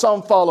Paul,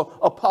 some follow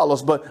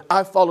Apollos, but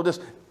I follow this.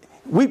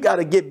 We've got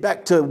to get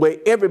back to where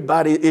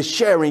everybody is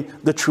sharing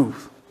the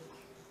truth.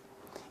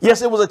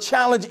 Yes, it was a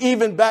challenge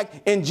even back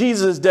in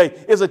Jesus'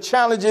 day. It's a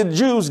challenge in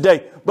Jews'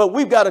 day. But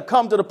we've got to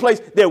come to the place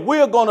that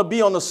we're going to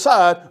be on the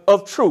side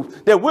of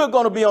truth, that we're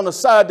going to be on the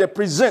side that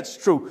presents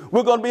truth.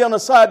 We're going to be on the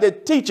side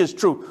that teaches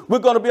truth. We're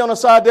going to be on the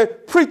side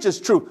that preaches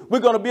truth.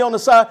 We're going to be on the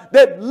side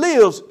that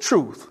lives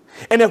truth.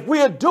 And if we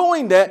are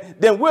doing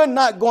that, then we're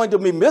not going to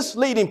be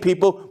misleading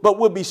people, but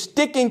we'll be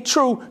sticking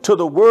true to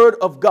the word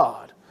of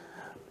God.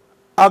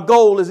 Our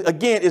goal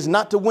is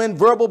not to win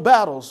verbal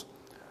battles,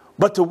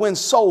 but to win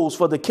souls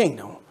for the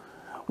kingdom.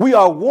 We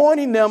are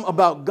warning them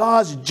about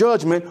God's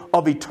judgment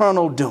of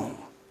eternal doom.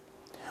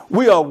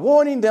 We are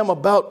warning them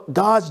about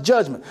God's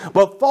judgment.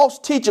 But false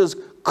teachers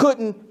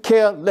couldn't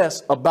care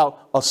less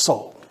about a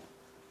soul.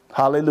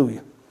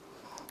 Hallelujah.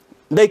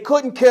 They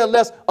couldn't care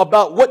less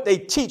about what they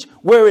teach,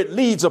 where it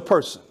leads a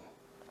person.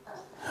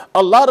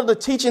 A lot of the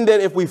teaching that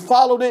if we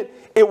followed it,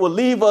 it will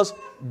leave us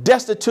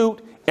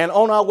destitute and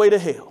on our way to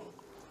hell.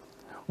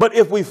 But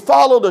if we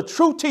follow the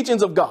true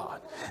teachings of God,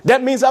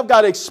 that means I've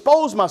got to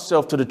expose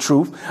myself to the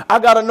truth. I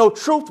got to know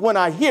truth when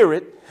I hear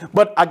it.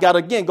 But I got to,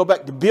 again, go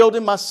back to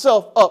building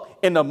myself up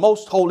in the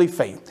most holy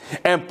faith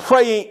and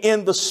praying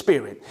in the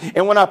Spirit.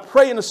 And when I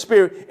pray in the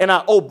Spirit and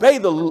I obey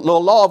the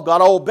law of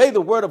God, I obey the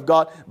word of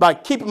God by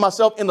keeping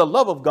myself in the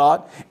love of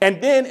God.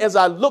 And then as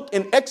I look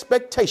in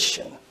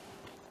expectation,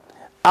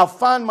 I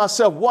find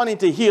myself wanting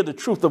to hear the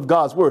truth of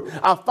God's word.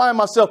 I find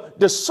myself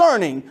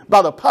discerning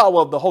by the power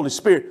of the Holy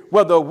Spirit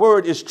whether a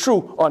word is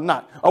true or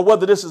not, or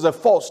whether this is a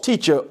false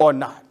teacher or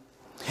not.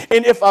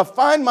 And if I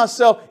find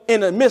myself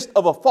in the midst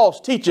of a false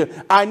teacher,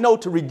 I know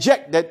to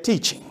reject that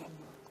teaching.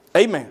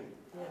 Amen.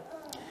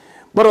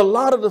 But a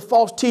lot of the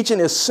false teaching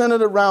is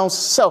centered around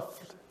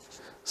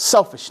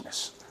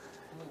selfishness.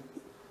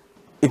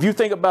 If you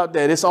think about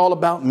that, it's all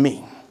about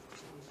me.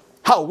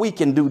 How we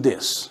can do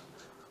this.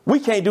 We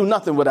can't do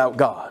nothing without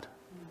God.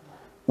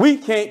 We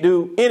can't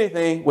do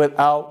anything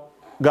without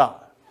God.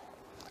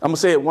 I'm going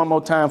to say it one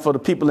more time for the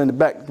people in the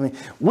back.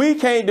 We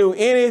can't do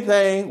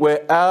anything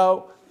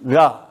without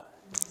God.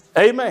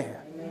 Amen.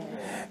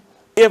 Amen.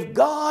 If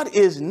God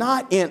is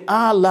not in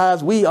our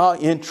lives, we are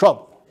in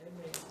trouble.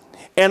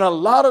 And a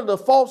lot of the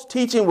false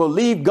teaching will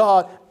leave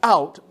God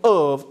out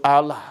of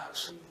our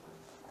lives.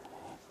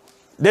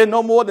 They're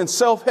no more than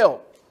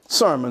self-help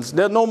sermons.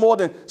 They're no more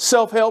than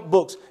self-help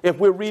books if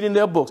we're reading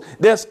their books.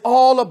 That's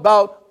all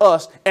about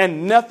us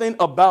and nothing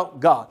about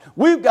God.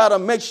 We've got to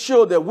make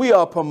sure that we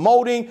are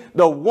promoting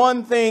the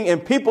one thing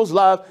in people's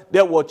lives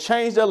that will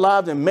change their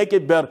lives and make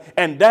it better.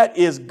 And that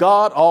is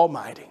God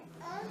Almighty.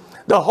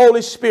 The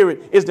Holy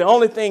Spirit is the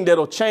only thing that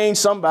will change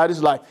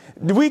somebody's life.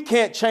 We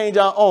can't change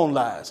our own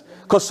lives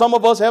because some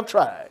of us have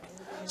tried.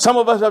 Some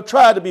of us have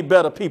tried to be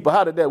better people.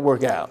 How did that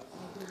work out?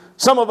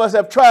 Some of us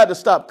have tried to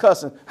stop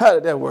cussing. How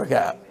did that work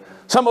out?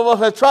 Some of us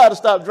have tried to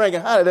stop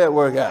drinking. How did that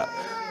work out?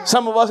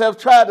 Some of us have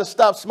tried to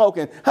stop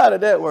smoking. How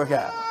did that work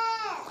out?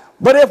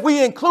 But if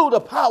we include the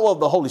power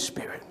of the Holy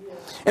Spirit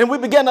and we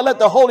begin to let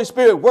the Holy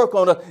Spirit work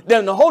on us,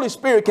 then the Holy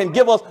Spirit can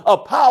give us a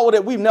power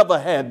that we've never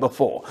had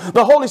before.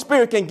 The Holy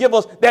Spirit can give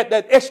us that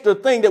extra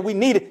thing that we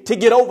needed to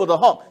get over the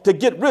hump, to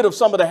get rid of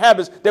some of the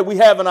habits that we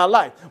have in our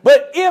life.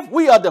 But if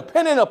we are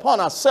dependent upon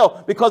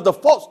ourselves, because the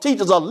false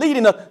teachers are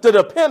leading us to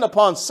depend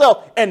upon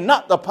self and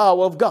not the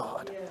power of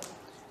God,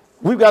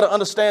 we've got to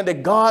understand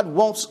that God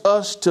wants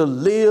us to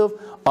live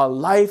a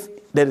life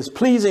that is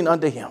pleasing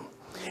unto him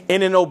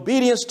and in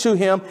obedience to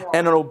him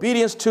and in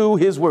obedience to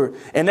his word.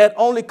 And that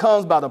only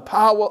comes by the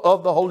power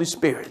of the Holy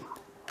Spirit.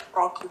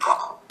 Thank you,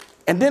 God.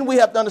 And then we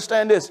have to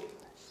understand this.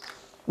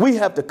 We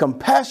have to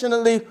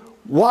compassionately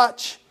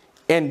watch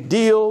and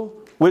deal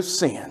with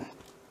sin.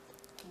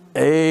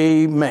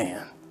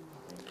 Amen.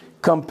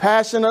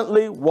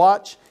 Compassionately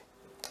watch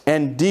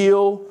and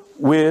deal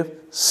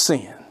with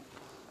sin.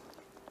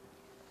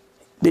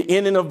 The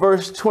ending of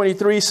verse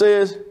 23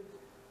 says,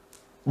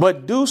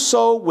 but do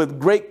so with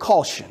great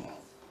caution,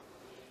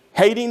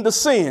 hating the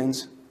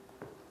sins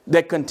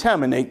that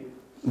contaminate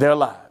their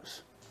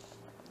lives.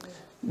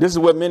 This is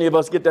where many of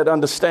us get that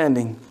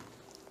understanding.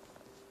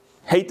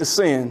 Hate the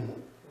sin,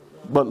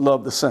 but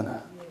love the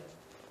sinner.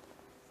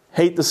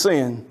 Hate the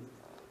sin,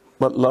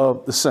 but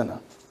love the sinner.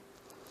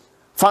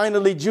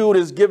 Finally, Jude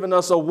has given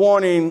us a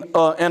warning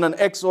and an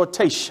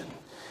exhortation.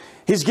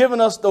 He's given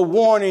us the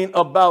warning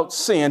about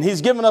sin.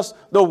 He's given us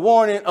the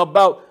warning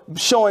about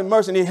showing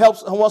mercy. And he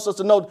wants us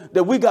to know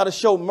that we got to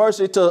show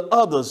mercy to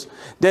others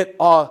that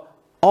are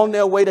on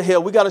their way to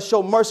hell. We got to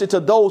show mercy to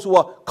those who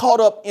are caught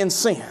up in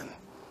sin.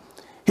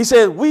 He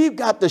said we've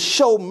got to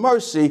show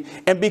mercy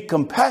and be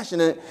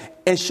compassionate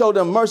and show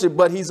them mercy.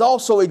 But he's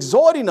also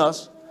exhorting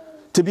us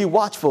to be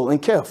watchful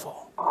and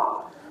careful.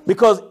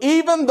 Because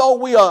even though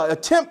we are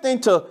attempting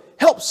to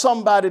help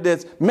somebody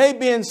that's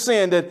maybe in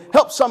sin, that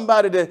help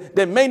somebody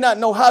that may not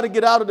know how to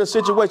get out of the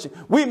situation,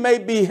 we may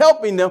be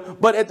helping them,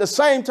 but at the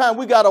same time,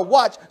 we got to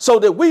watch so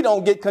that we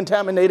don't get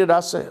contaminated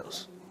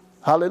ourselves.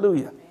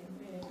 Hallelujah.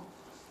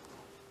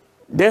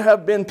 There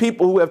have been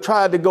people who have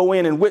tried to go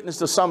in and witness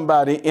to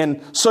somebody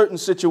in certain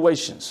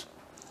situations,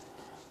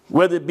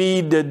 whether it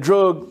be the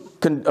drug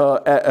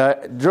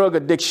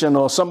addiction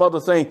or some other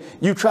thing.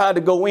 You tried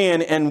to go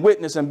in and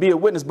witness and be a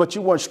witness, but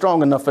you weren't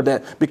strong enough for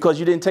that because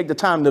you didn't take the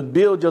time to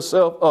build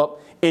yourself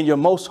up in your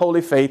most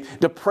holy faith,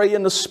 to pray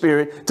in the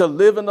Spirit, to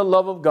live in the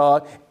love of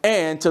God,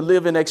 and to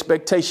live in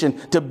expectation,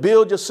 to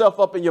build yourself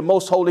up in your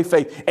most holy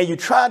faith. And you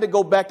tried to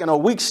go back in a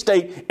weak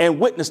state and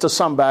witness to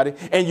somebody,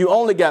 and you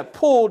only got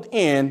pulled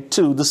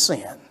into the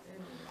sin.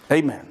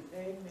 Amen.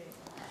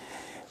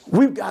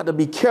 We've got to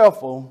be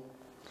careful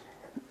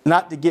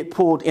not to get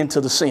pulled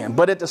into the sin.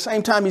 But at the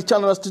same time, he's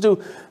telling us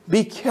to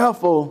be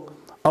careful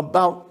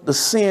about the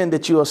sin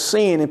that you are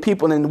seeing in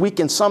people. And we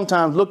can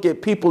sometimes look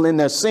at people in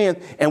their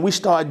sin and we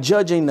start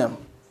judging them.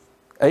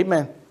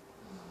 Amen.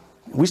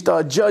 We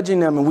start judging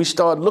them and we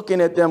start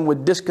looking at them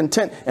with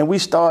discontent and we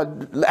start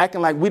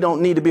acting like we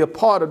don't need to be a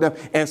part of them.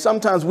 And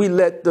sometimes we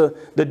let the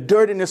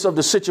dirtiness of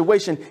the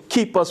situation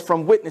keep us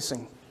from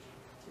witnessing.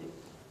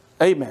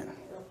 Amen.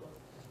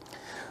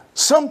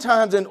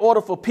 Sometimes in order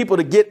for people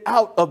to get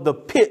out of the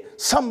pit,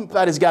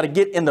 somebody's got to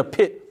get in the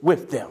pit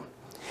with them.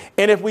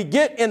 And if we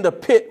get in the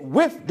pit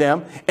with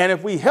them, and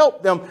if we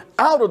help them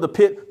out of the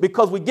pit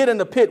because we get in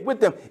the pit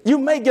with them, you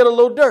may get a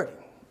little dirty.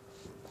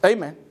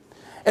 Amen.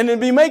 And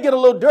then we may get a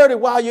little dirty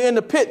while you're in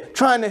the pit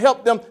trying to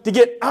help them to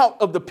get out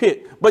of the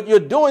pit. But you're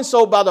doing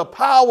so by the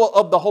power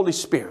of the Holy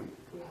Spirit.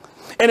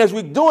 And as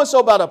we're doing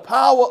so by the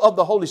power of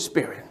the Holy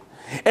Spirit,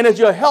 and as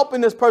you're helping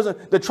this person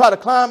to try to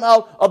climb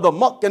out of the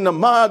muck and the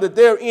mire that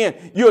they're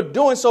in, you're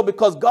doing so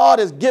because God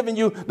has given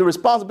you the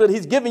responsibility.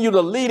 He's given you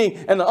the leading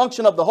and the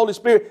unction of the Holy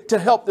Spirit to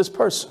help this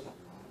person.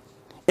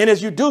 And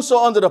as you do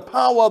so under the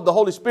power of the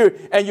Holy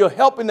Spirit, and you're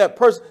helping that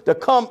person to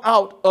come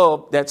out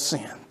of that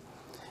sin,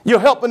 you're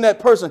helping that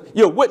person,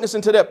 you're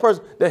witnessing to that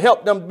person to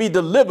help them be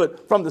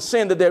delivered from the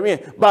sin that they're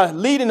in by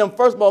leading them,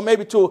 first of all,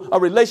 maybe to a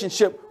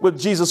relationship with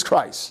Jesus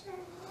Christ.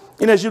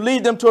 And as you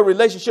lead them to a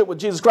relationship with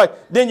Jesus Christ,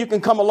 then you can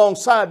come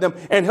alongside them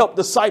and help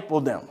disciple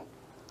them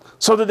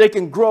so that they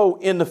can grow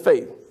in the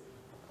faith.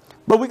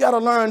 But we got to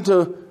learn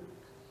to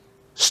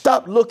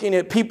stop looking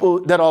at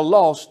people that are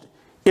lost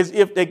as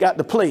if they got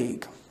the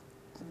plague.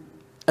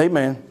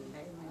 Amen.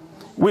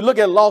 We look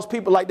at lost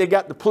people like they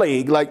got the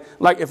plague. Like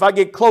if I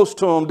get close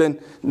to them,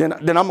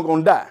 then I'm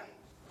going to die.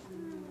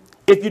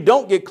 If you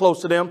don't get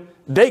close to them,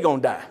 they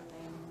going to die.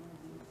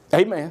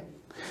 Amen.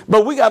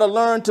 But we got to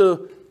learn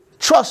to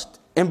trust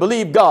and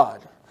believe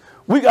God.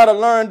 We got to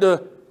learn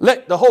to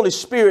let the Holy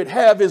Spirit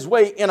have his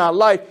way in our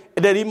life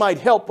that he might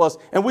help us.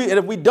 And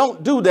if we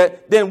don't do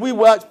that, then we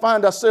will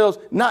find ourselves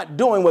not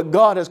doing what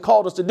God has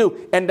called us to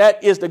do. And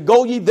that is to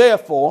go ye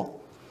therefore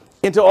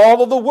into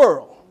all of the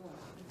world,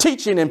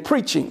 teaching and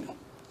preaching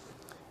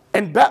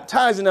and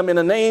baptizing them in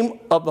the name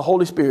of the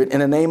Holy Spirit, in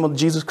the name of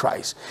Jesus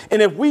Christ.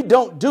 And if we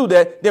don't do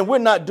that, then we're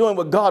not doing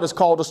what God has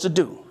called us to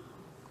do.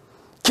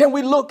 Can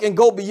we look and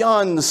go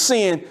beyond the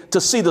sin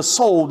to see the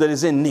soul that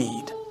is in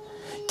need?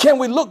 Can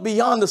we look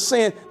beyond the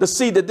sin to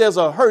see that there's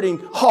a hurting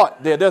heart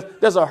there?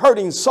 There's a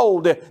hurting soul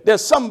there.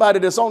 There's somebody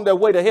that's on their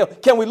way to hell.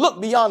 Can we look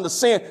beyond the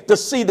sin to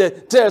see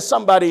that there's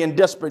somebody in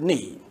desperate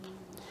need?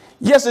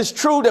 Yes, it's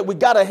true that we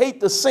got to hate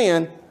the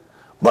sin,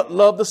 but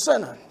love the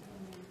sinner.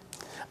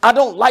 I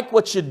don't like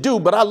what you do,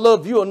 but I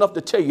love you enough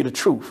to tell you the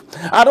truth.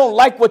 I don't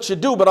like what you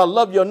do, but I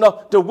love you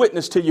enough to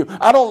witness to you.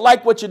 I don't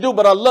like what you do,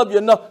 but I love you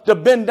enough to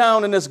bend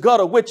down in this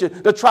gutter with you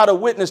to try to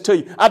witness to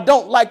you. I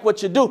don't like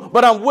what you do,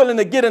 but I'm willing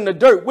to get in the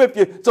dirt with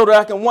you so that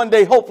I can one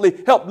day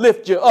hopefully help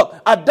lift you up.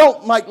 I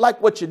don't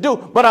like what you do,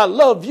 but I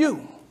love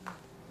you.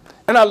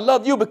 And I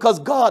love you because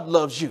God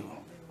loves you.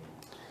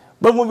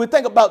 But when we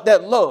think about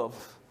that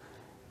love,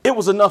 it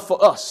was enough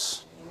for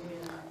us.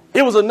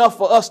 It was enough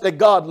for us that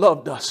God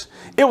loved us.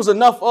 It was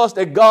enough for us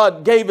that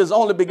God gave his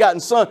only begotten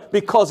son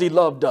because he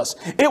loved us.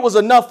 It was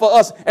enough for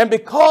us. And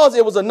because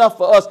it was enough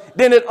for us,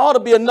 then it ought to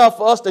be enough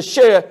for us to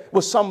share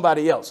with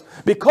somebody else.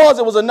 Because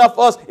it was enough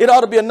for us, it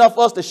ought to be enough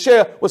for us to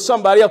share with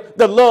somebody else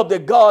the love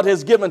that God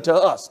has given to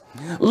us.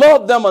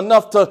 Love them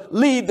enough to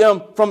lead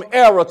them from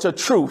error to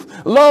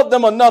truth. Love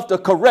them enough to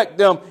correct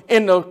them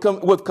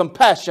with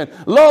compassion.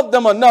 Love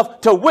them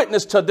enough to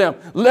witness to them.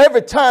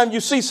 Every time you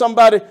see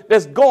somebody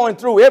that's going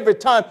through, every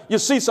time you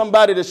see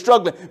somebody that's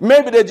struggling,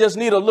 maybe they just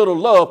need a little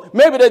love.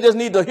 Maybe they just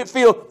need to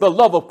feel the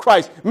love of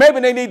Christ. Maybe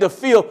they need to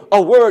feel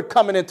a word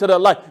coming into their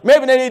life.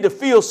 Maybe they need to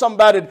feel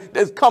somebody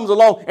that comes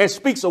along and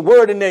speaks a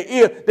word in their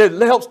ear that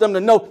helps them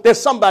to know that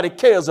somebody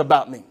cares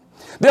about me.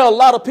 There are a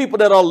lot of people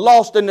that are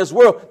lost in this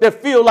world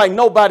that feel like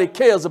nobody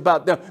cares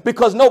about them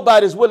because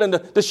nobody's willing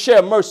to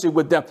share mercy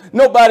with them.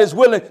 Nobody's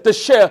willing to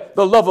share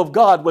the love of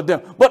God with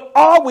them. But But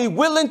are we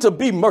willing to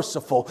be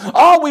merciful?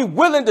 Are we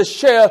willing to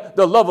share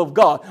the love of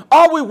God?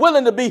 Are we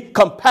willing to be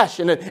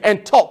compassionate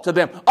and talk to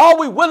them? Are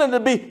we willing to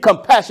be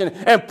compassionate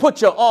and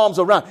put your arms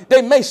around?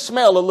 They may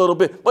smell a little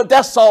bit, but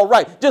that's all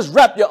right. Just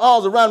wrap your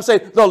arms around and say,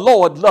 the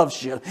Lord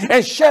loves you,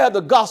 and share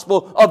the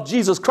gospel of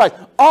Jesus Christ.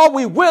 Are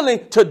we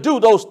willing to do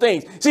those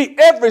things? See,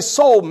 every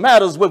soul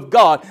matters with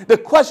God. The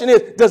question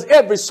is, does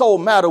every soul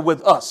matter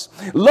with us?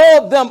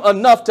 Love them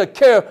enough to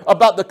care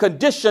about the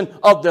condition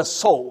of their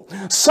soul.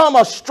 Some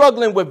are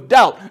struggling with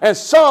doubt, and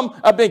some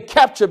have been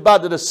captured by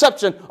the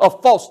deception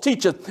of false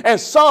teachers, and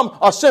some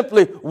are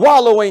simply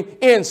wallowing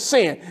in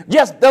sin.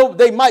 Yes, though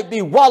they might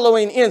be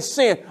wallowing in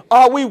sin,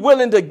 are we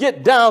willing to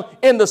get down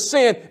in the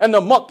sin and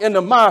the muck and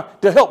the mire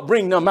to help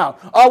bring them out?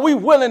 Are we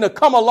willing to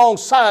come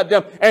alongside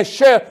them and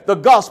share the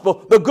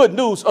gospel, the good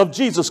news of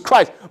Jesus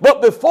Christ?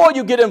 But before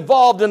you get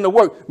involved in the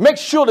work, make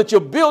sure that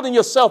you're building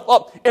yourself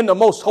up in the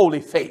most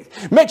holy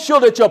faith. Make sure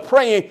that you're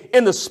praying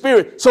in the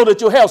spirit so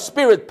that you'll have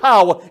spirit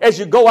power as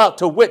you go out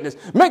to witness.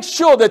 Make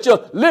sure that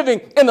you're living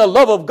in the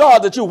love of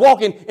God, that you're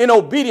walking in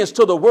obedience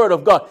to the word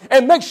of God.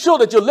 And make sure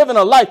that you're living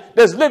a life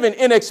that's living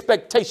in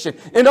expectation.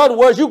 In other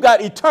words, you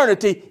got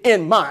eternity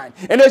in mind.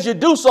 And as you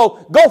do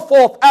so, go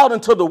forth out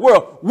into the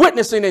world,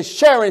 witnessing and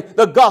sharing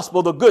the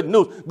gospel, the good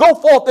news. Go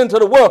forth into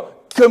the world,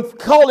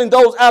 calling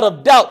those out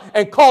of doubt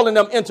and calling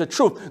them into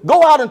truth.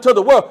 Go out into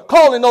the world,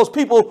 calling those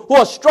people who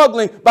are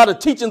struggling by the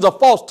teachings of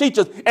false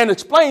teachers, and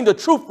explain the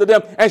truth to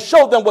them and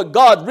show them what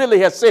God really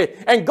has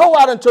said. And go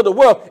out into the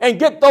world and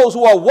get those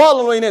who are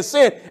wallowing in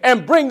sin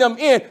and bring them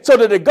in so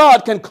that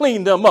God can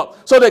clean them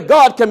up, so that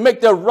God can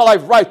make their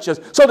life righteous,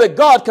 so that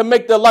God can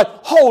make their life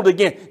whole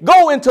again.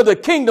 Go into the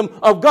kingdom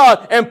of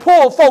God and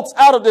pull folks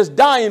out of this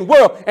dying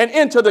world and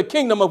into the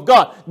kingdom of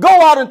God. Go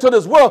out into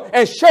this world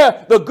and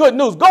share the good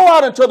news. Go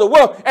out into the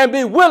world and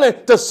be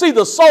willing to see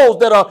the souls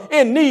that are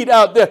in need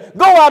out there.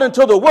 Go out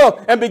into the world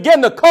and begin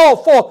to call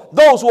forth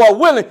those who are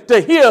willing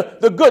to hear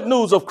the good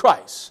news of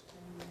Christ.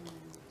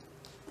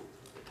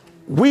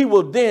 We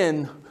will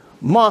then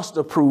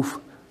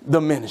monster-proof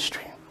the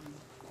ministry,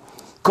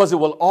 because it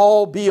will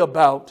all be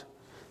about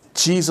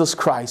Jesus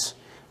Christ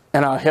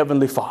and our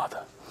Heavenly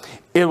Father.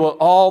 It will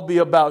all be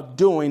about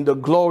doing the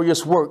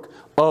glorious work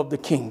of the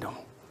kingdom.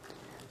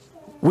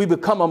 We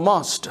become a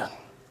monster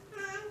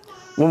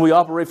when we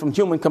operate from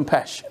human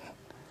compassion,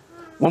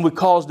 when we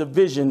cause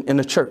division in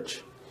the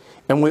church,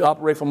 and we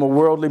operate from a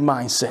worldly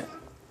mindset.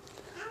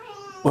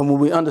 When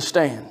we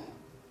understand,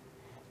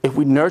 if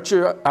we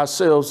nurture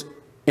ourselves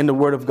in the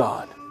Word of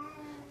God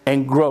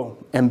and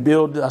grow and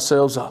build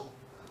ourselves up,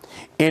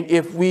 and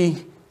if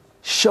we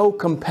show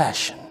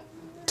compassion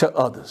to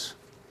others,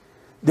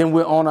 then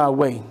we're on our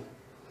way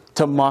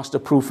to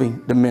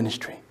monster-proofing the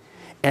ministry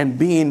and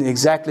being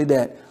exactly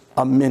that,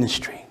 a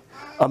ministry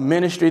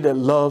that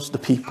loves the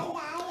people.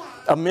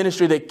 A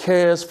ministry that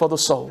cares for the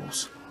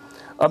souls.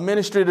 A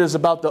ministry that is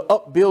about the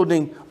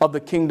upbuilding of the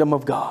kingdom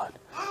of God.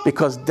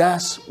 Because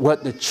that's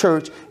what the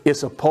church is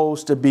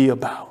supposed to be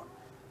about.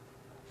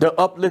 The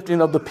uplifting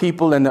of the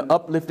people and the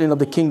uplifting of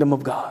the kingdom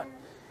of God.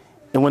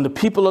 And when the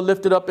people are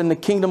lifted up and the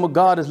kingdom of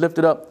God is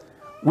lifted up,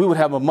 we would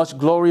have a much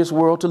glorious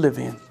world to live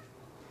in.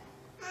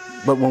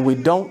 But when we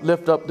don't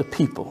lift up the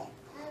people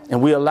and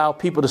we allow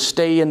people to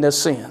stay in their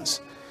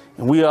sins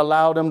and we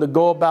allow them to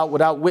go about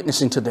without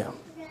witnessing to them,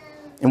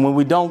 and when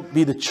we don't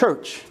be the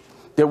church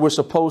that we're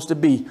supposed to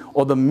be,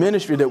 or the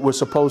ministry that we're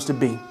supposed to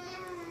be,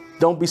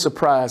 don't be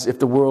surprised if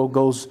the world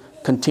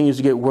continues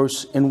to get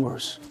worse and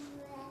worse.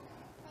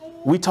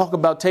 We talk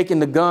about taking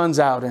the guns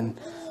out, and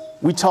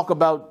we talk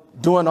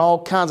about doing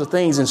all kinds of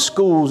things in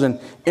schools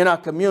and in our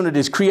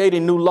communities,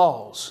 creating new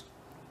laws.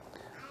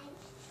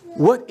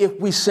 What if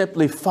we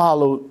simply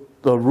followed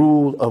the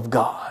rule of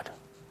God?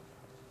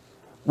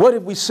 What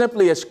if we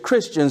simply, as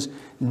Christians,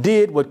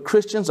 did what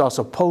Christians are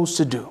supposed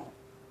to do?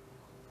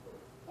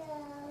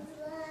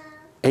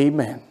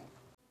 Amen.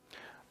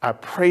 I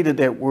pray that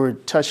that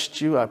word touched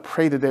you. I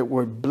pray that that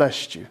word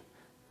blessed you.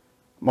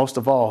 Most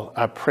of all,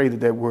 I pray that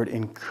that word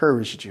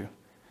encouraged you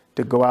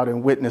to go out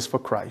and witness for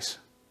Christ.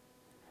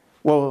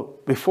 Well,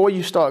 before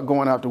you start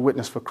going out to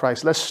witness for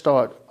Christ, let's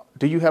start.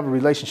 Do you have a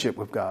relationship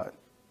with God?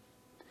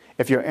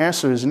 If your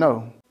answer is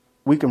no,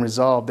 we can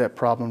resolve that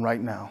problem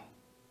right now.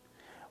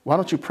 Why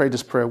don't you pray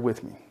this prayer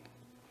with me?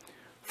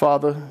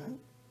 Father,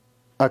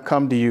 I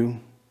come to you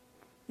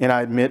and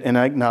I admit and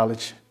I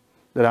acknowledge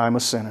that I'm a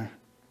sinner.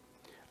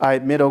 I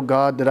admit, oh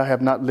God, that I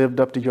have not lived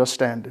up to your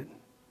standard.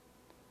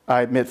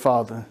 I admit,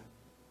 Father,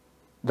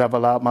 that I've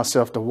allowed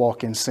myself to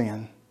walk in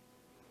sin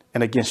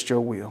and against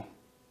your will.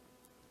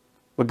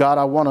 But God,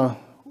 I want to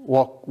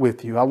walk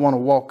with you. I want to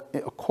walk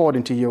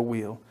according to your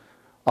will.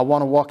 I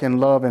want to walk in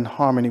love and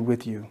harmony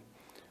with you.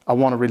 I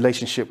want a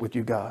relationship with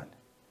you, God.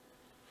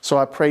 So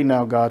I pray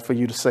now, God, for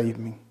you to save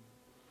me.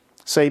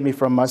 Save me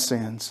from my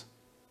sins.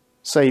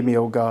 Save me,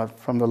 oh God,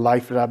 from the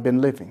life that I've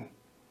been living.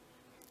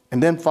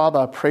 And then, Father,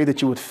 I pray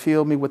that you would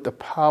fill me with the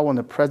power and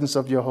the presence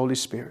of your Holy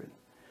Spirit,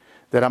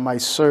 that I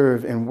might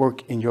serve and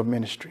work in your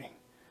ministry,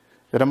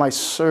 that I might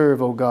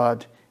serve, oh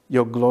God,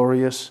 your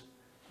glorious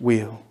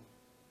will.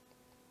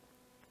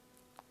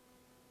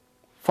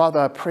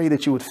 Father, I pray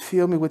that you would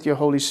fill me with your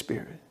Holy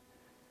Spirit,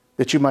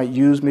 that you might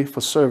use me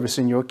for service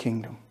in your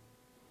kingdom.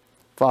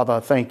 Father, I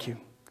thank you.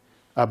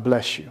 I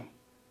bless you.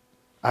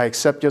 I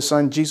accept your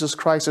Son, Jesus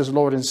Christ, as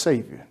Lord and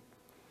Savior.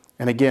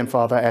 And again,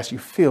 Father, I ask you,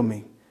 fill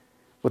me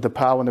with the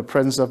power and the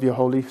presence of your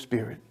Holy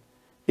Spirit.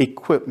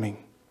 Equip me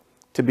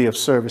to be of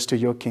service to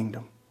your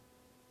kingdom.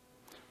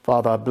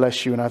 Father, I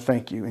bless you and I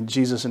thank you. In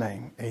Jesus'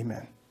 name,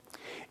 amen.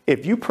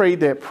 If you prayed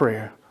that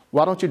prayer,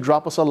 why don't you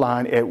drop us a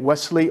line at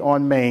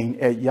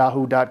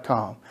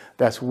wesleyonmain@yahoo.com.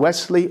 That's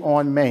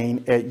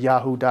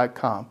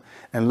wesleyonmain@yahoo.com.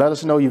 And let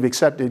us know you've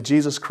accepted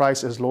Jesus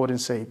Christ as Lord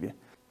and Savior.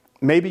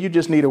 Maybe you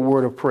just need a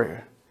word of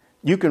prayer.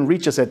 You can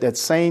reach us at that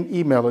same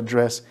email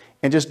address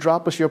and just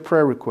drop us your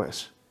prayer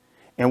request.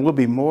 And we'll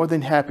be more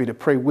than happy to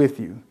pray with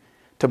you,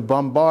 to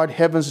bombard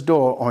heaven's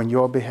door on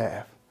your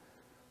behalf.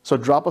 So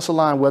drop us a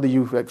line, whether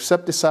you've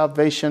accepted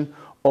salvation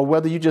or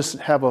whether you just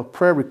have a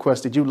prayer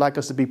request that you'd like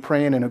us to be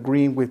praying and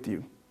agreeing with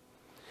you.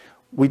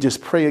 We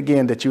just pray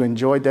again that you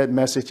enjoyed that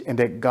message and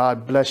that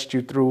God blessed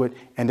you through it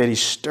and that he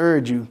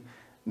stirred you.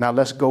 Now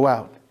let's go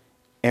out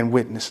and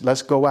witness.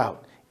 Let's go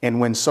out and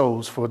win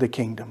souls for the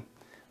kingdom.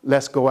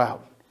 Let's go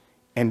out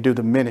and do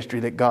the ministry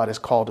that God has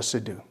called us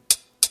to do.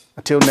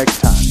 Until next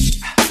time,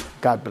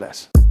 God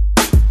bless.